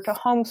school or to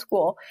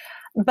homeschool.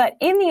 But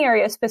in the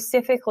area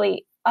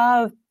specifically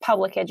of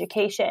public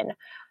education,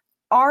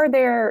 are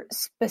there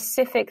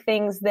specific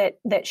things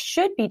that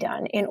should be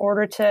done in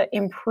order to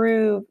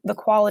improve the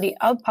quality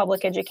of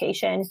public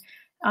education?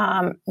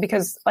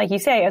 Because like you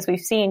say, as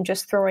we've seen,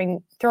 just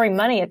throwing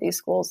money at these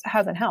schools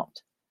hasn't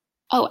helped.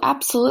 Oh,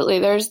 absolutely.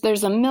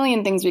 There's a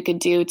million things we could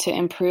do to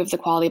improve the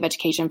quality of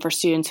education for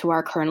students who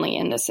are currently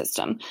in the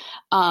system.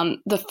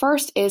 The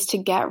first is to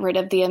get rid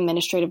of the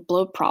administrative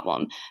bloat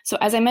problem. So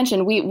as I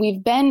mentioned,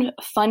 we've been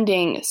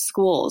funding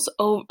schools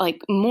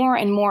more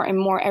and more and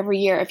more every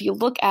year. If you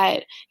look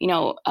at,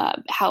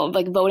 how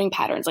voting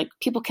patterns,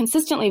 people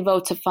consistently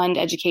vote to fund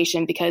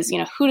education because,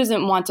 who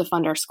doesn't want to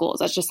fund our schools?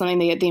 That's just something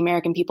the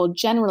American people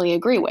generally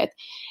agree with.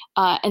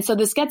 And so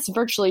this gets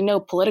virtually no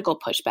political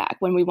pushback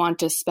when we want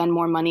to spend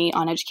more money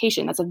on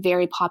education. That's a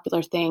very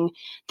popular thing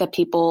that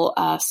people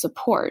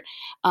support.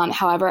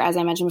 However, as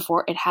I mentioned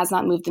before, it has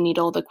not moved the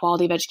needle. The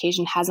quality of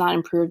education has not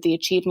improved. The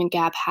achievement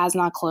gap has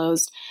not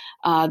closed.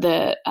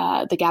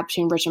 The gap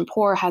between rich and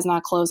poor has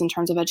not closed in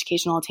terms of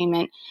educational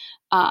attainment.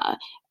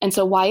 And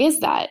so why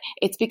is that?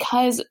 It's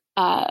because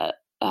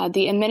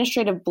the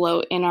administrative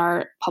bloat in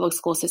our public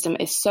school system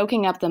is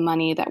soaking up the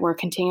money that we're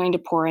continuing to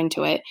pour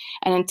into it.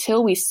 And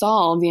until we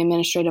solve the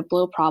administrative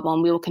bloat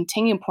problem, we will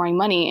continue pouring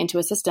money into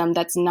a system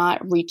that's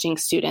not reaching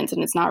students,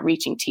 and it's not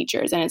reaching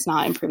teachers, and it's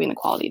not improving the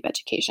quality of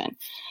education.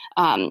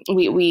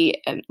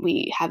 We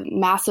have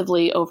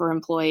massively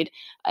overemployed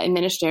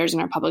administrators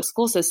in our public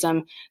school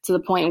system to the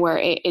point where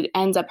it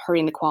ends up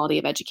hurting the quality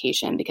of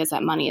education because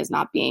that money is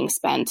not being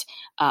spent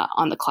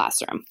on the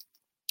classroom.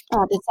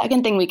 The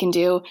second thing we can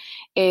do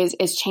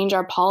is change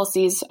our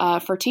policies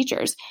for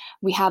teachers.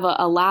 We have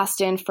a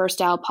last in, first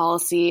out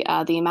policy.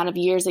 The amount of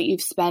years that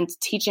you've spent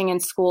teaching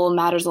in school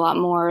matters a lot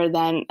more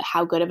than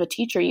how good of a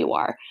teacher you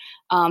are.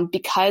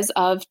 Because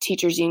of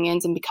teachers'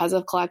 unions and because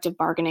of collective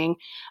bargaining,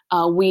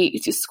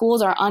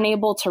 schools are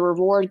unable to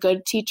reward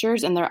good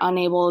teachers, and they're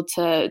unable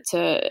to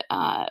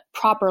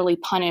properly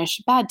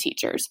punish bad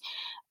teachers.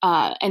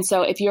 And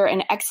so if you're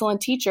an excellent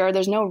teacher,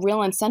 there's no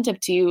real incentive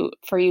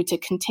for you to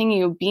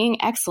continue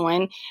being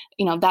excellent.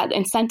 That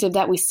incentive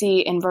that we see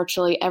in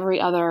virtually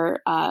every other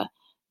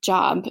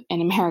job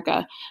in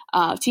America.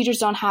 Teachers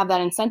don't have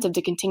that incentive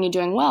to continue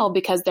doing well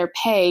because their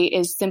pay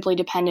is simply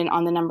dependent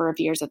on the number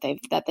of years that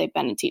they've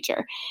been a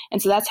teacher.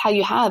 And so that's how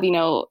you have,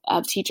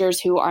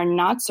 teachers who are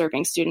not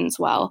serving students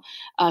well,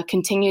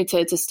 continue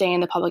to stay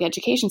in the public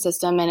education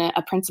system, and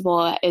a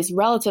principal is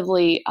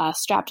relatively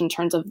strapped in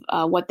terms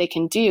of what they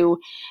can do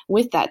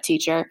with that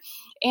teacher.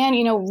 And,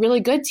 really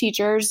good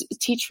teachers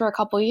teach for a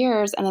couple of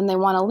years and then they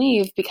want to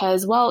leave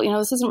because,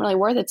 this isn't really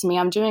worth it to me.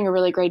 I'm doing a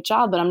really great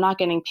job, but I'm not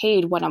getting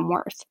paid what I'm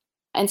worth.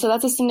 And so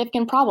that's a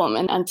significant problem.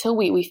 And until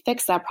we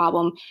fix that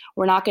problem,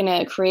 we're not going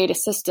to create a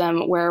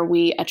system where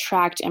we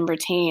attract and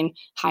retain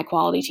high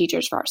quality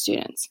teachers for our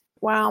students.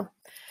 Wow.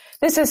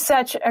 This is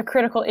such a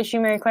critical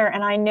issue, Mary Claire,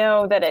 and I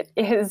know that it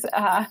is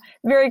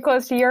very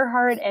close to your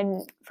heart,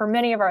 and for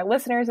many of our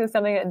listeners, is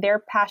something that they're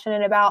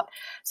passionate about.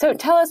 So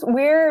tell us,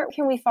 where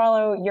can we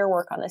follow your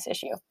work on this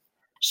issue?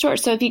 Sure.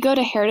 So if you go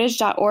to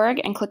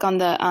heritage.org and click on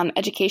the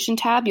education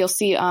tab, you'll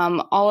see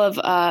all of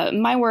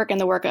my work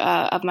and the work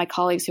of my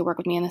colleagues who work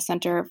with me in the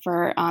Center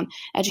for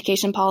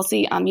Education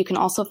Policy. You can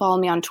also follow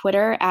me on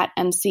Twitter at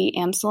MC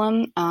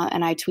Amsalem,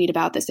 and I tweet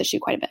about this issue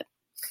quite a bit.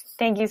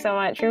 Thank you so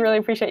much. We really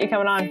appreciate you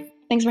coming on.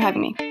 Thanks for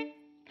having me.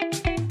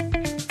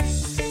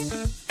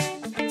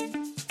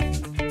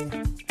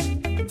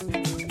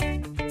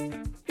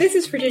 This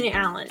is Virginia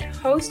Allen,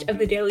 host of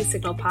the Daily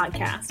Signal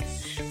podcast.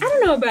 I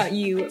don't know about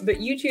you, but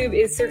YouTube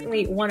is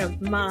certainly one of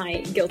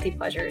my guilty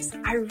pleasures.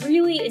 I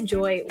really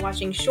enjoy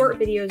watching short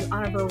videos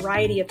on a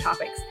variety of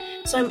topics,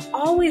 so I'm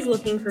always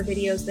looking for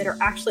videos that are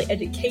actually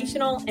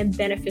educational and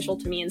beneficial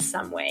to me in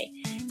some way.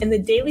 And the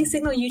Daily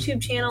Signal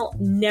YouTube channel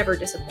never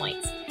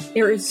disappoints.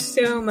 There is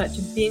so much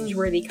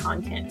binge-worthy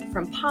content,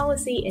 from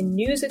policy and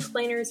news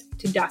explainers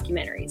to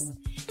documentaries.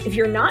 If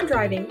you're not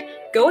driving,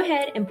 go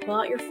ahead and pull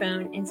out your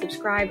phone and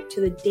subscribe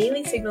to the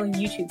Daily Signal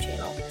YouTube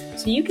channel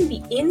so you can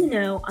be in the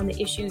know on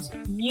the issues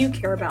you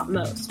care about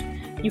most.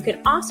 You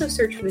can also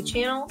search for the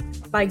channel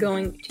by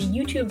going to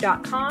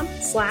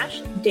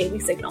youtube.com/Daily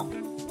Signal.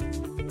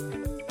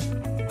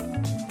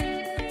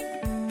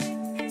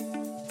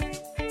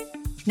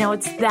 Now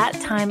it's that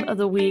time of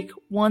the week,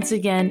 once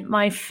again,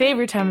 my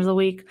favorite time of the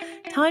week,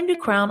 time to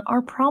crown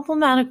our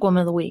problematic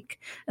woman of the week.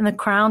 And the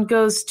crown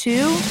goes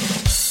to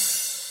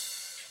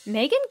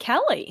Megyn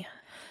Kelly.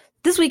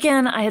 This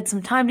weekend, I had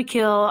some time to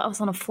kill. I was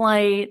on a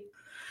flight.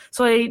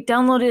 So I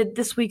downloaded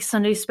this week's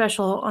Sunday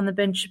special on the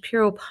Ben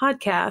Shapiro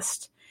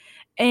podcast.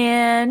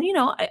 And, you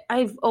know,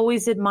 I've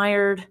always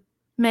admired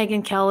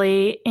Megyn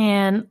Kelly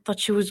and thought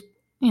she was,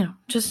 you know,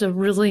 just a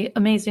really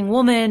amazing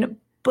woman.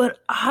 But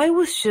I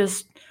was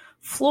just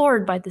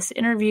floored by this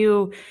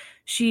interview.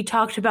 She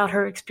talked about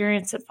her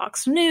experience at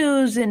Fox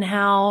News and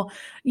how,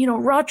 you know,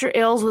 Roger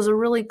Ailes was a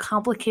really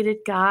complicated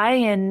guy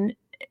and,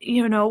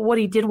 you know, what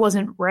he did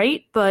wasn't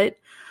right, but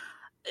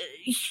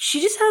she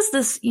just has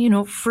this, you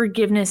know,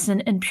 forgiveness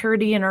and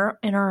purity in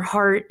her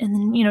heart. And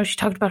then, you know, she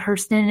talked about her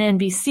stint at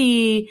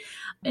NBC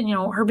and, you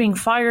know, her being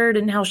fired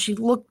and how she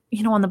looked,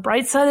 you know, on the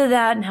bright side of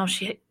that and how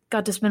she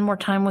got to spend more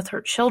time with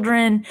her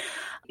children.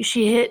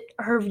 She hit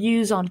her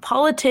views on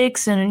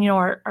politics and, you know,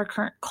 our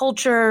current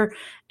culture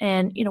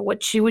and, you know,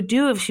 what she would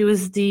do if she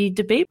was the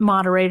debate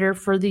moderator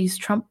for these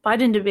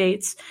Trump-Biden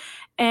debates.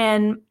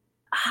 And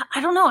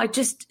I don't know,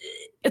 it's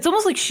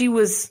almost like she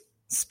was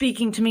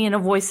speaking to me in a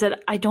voice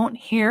that I don't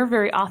hear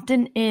very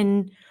often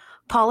in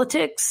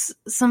politics.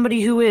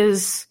 Somebody who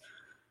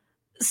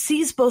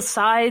sees both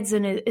sides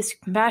and is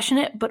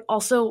compassionate, but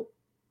also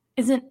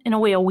isn't in a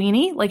way a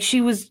weenie. Like,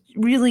 she was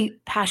really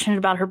passionate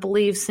about her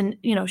beliefs, and,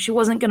 you know, she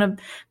wasn't going to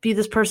be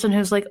this person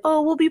who's like,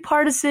 oh, we'll be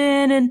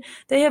partisan and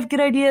they have good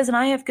ideas and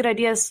I have good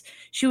ideas.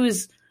 She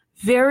was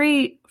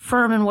very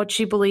firm in what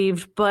she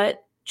believed,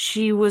 but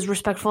she was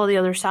respectful of the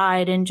other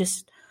side. And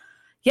just,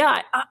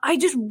 yeah, I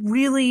just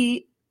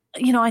really,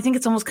 you know, I think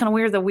it's almost kind of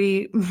weird that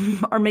we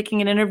are making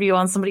an interview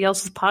on somebody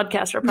else's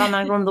podcast or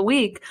Problematic Woman of the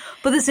Week.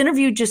 But this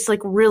interview just like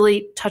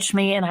really touched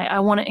me. And I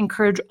want to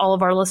encourage all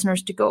of our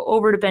listeners to go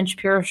over to Ben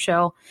Shapiro's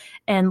show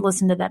and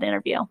listen to that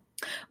interview.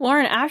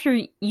 Lauren, after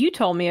you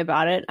told me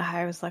about it,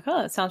 I was like,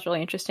 oh, that sounds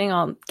really interesting.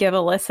 I'll give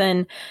a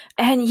listen.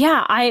 And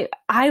yeah,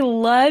 I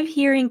love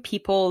hearing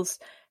people's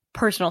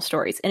personal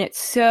stories. And it's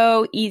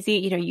so easy.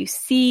 You know, you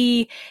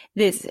see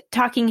this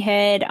talking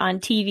head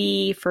on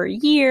TV for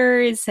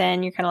years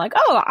and you're kind of like,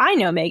 oh, I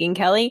know Megyn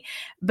Kelly.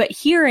 But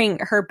hearing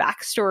her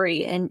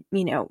backstory and,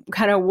 you know,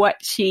 kind of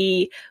what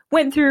she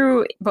went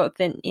through both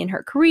in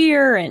her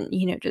career and,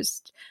 you know,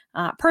 just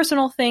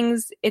personal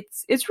things,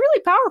 it's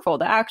really powerful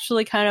to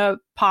actually kind of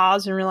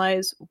pause and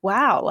realize,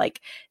 wow,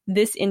 like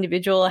this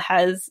individual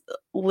has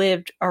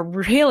lived a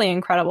really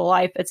incredible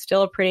life at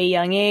still a pretty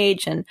young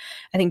age. And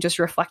I think just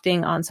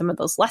reflecting on some of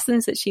those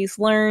lessons that she's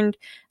learned,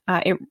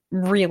 it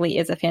really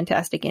is a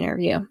fantastic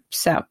interview.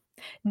 So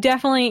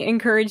definitely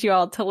encourage you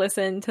all to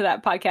listen to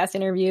that podcast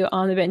interview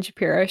on the Ben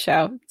Shapiro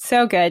Show.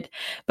 So good.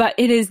 But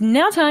it is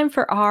now time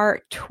for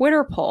our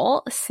Twitter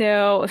poll.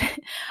 So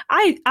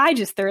I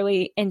just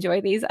thoroughly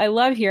enjoy these. I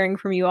love hearing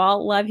from you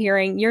all, love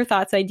hearing your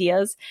thoughts,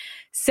 ideas.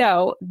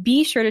 So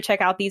be sure to check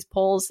out these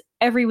polls.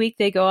 Every week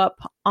they go up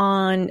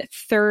on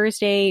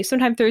Thursday,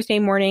 sometime Thursday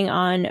morning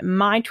on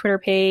my Twitter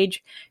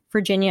page,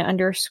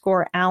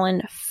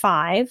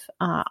 Virginia_Allen5.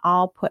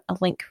 I'll put a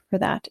link for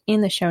that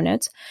in the show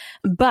notes.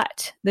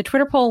 But the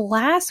Twitter poll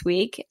last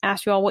week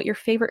asked you all what your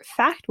favorite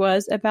fact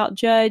was about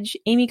Judge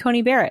Amy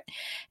Coney Barrett.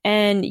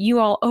 And you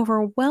all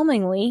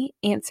overwhelmingly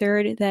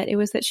answered that it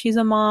was that she's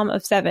a mom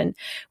of 7,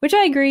 which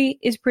I agree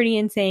is pretty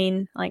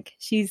insane. Like,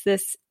 she's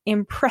this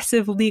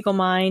impressive legal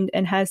mind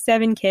and has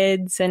 7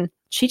 kids, and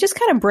she just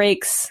kind of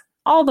breaks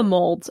all the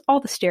molds, all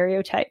the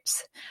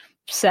stereotypes.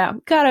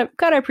 So gotta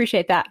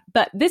appreciate that.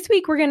 But this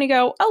week we're going to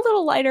go a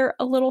little lighter,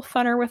 a little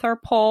funner with our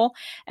poll.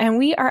 And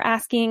we are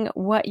asking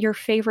what your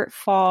favorite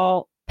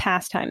fall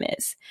pastime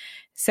is.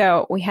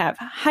 So we have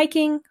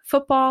hiking,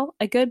 football,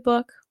 a good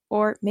book,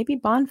 or maybe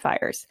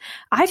bonfires.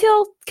 I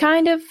feel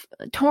kind of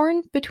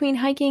torn between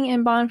hiking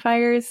and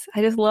bonfires.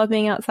 I just love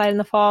being outside in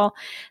the fall.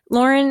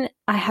 Lauren,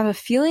 I have a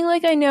feeling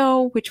like I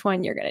know which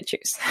one you're going to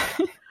choose.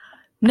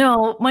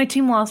 No, my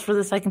team lost for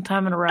the second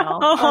time in a row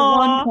at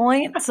 1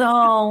 point.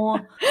 So,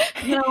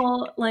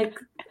 like,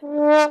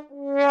 I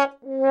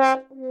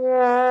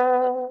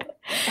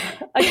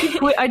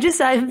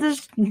have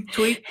this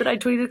tweet that I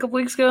tweeted a couple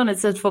weeks ago, and it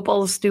says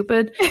football is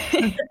stupid,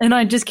 and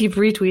I just keep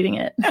retweeting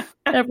it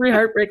every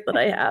heartbreak that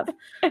I have.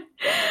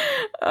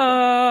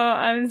 Oh,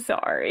 I'm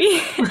sorry.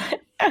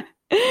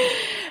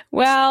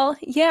 Well,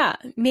 yeah,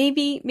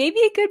 maybe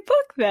a good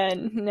book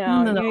then.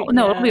 No,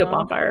 it'll be a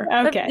bonfire.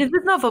 Okay. If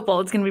it's not football,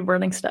 it's going to be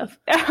burning stuff.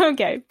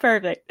 Okay,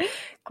 perfect.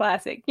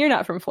 Classic. You're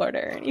not from Florida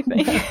or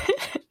anything.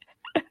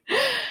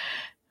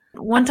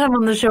 One time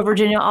on the show,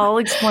 Virginia, I'll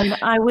explain.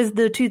 I was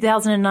the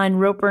 2009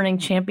 rope burning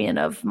champion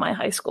of my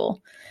high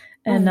school.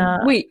 And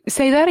wait,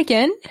 say that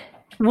again?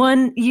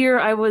 One year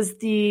I was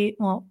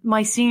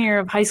my senior year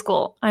of high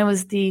school, I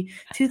was the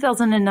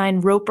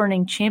 2009 rope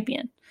burning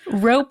champion.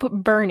 Rope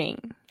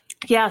burning.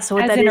 Yeah, so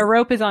what as that in is, a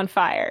rope is on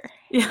fire.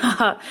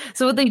 Yeah.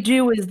 So what they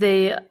do is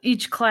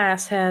each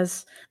class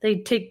they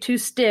take two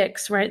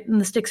sticks, right?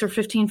 And the sticks are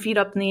 15 feet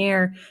up in the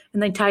air,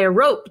 and they tie a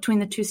rope between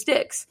the two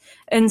sticks.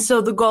 And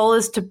so the goal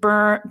is to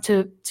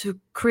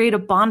create a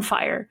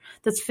bonfire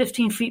that's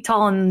 15 feet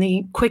tall in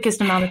the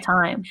quickest amount of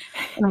time.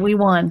 And we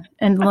won.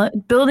 And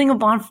building a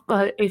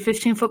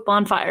 15-foot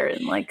bonfire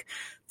in like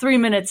 3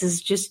 minutes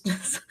is just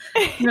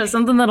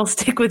something that'll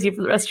stick with you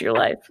for the rest of your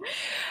life.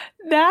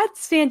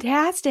 That's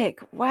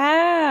fantastic.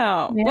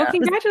 Wow. Yeah. Well,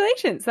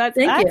 congratulations. That's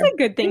a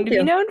good thing to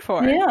be known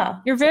for. Yeah.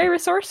 You're very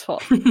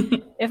resourceful.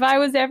 If I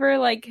was ever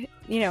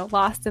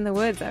lost in the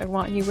woods, I would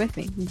want you with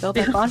me and build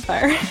that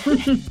bonfire.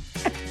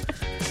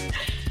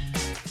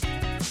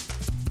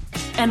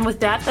 And with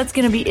that's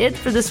going to be it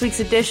for this week's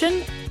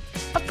edition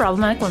of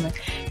Problematic Women.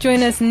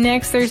 Join us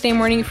next Thursday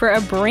morning for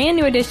a brand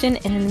new edition.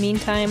 And in the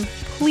meantime,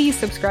 please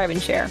subscribe and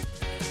share.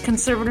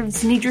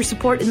 Conservatives need your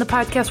support in the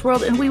podcast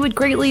world, and we would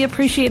greatly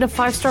appreciate a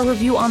 5-star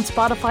review on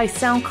Spotify,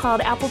 SoundCloud,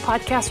 Apple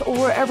Podcasts, or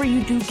wherever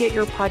you do get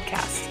your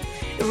podcasts.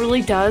 It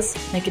really does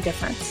make a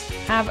difference.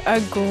 Have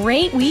a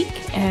great week,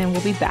 and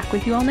we'll be back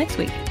with you all next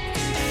week.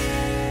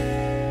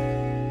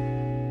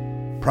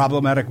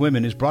 Problematic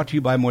Women is brought to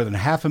you by more than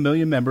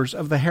 500,000 members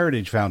of the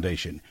Heritage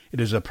Foundation.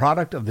 It is a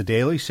product of the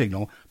Daily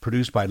Signal,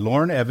 produced by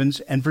Lauren Evans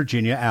and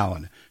Virginia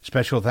Allen.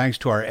 Special thanks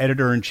to our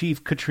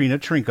editor-in-chief, Katrina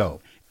Trinko.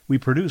 We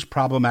produce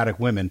Problematic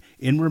Women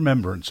in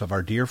remembrance of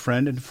our dear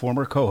friend and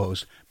former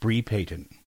co-host, Bree Payton.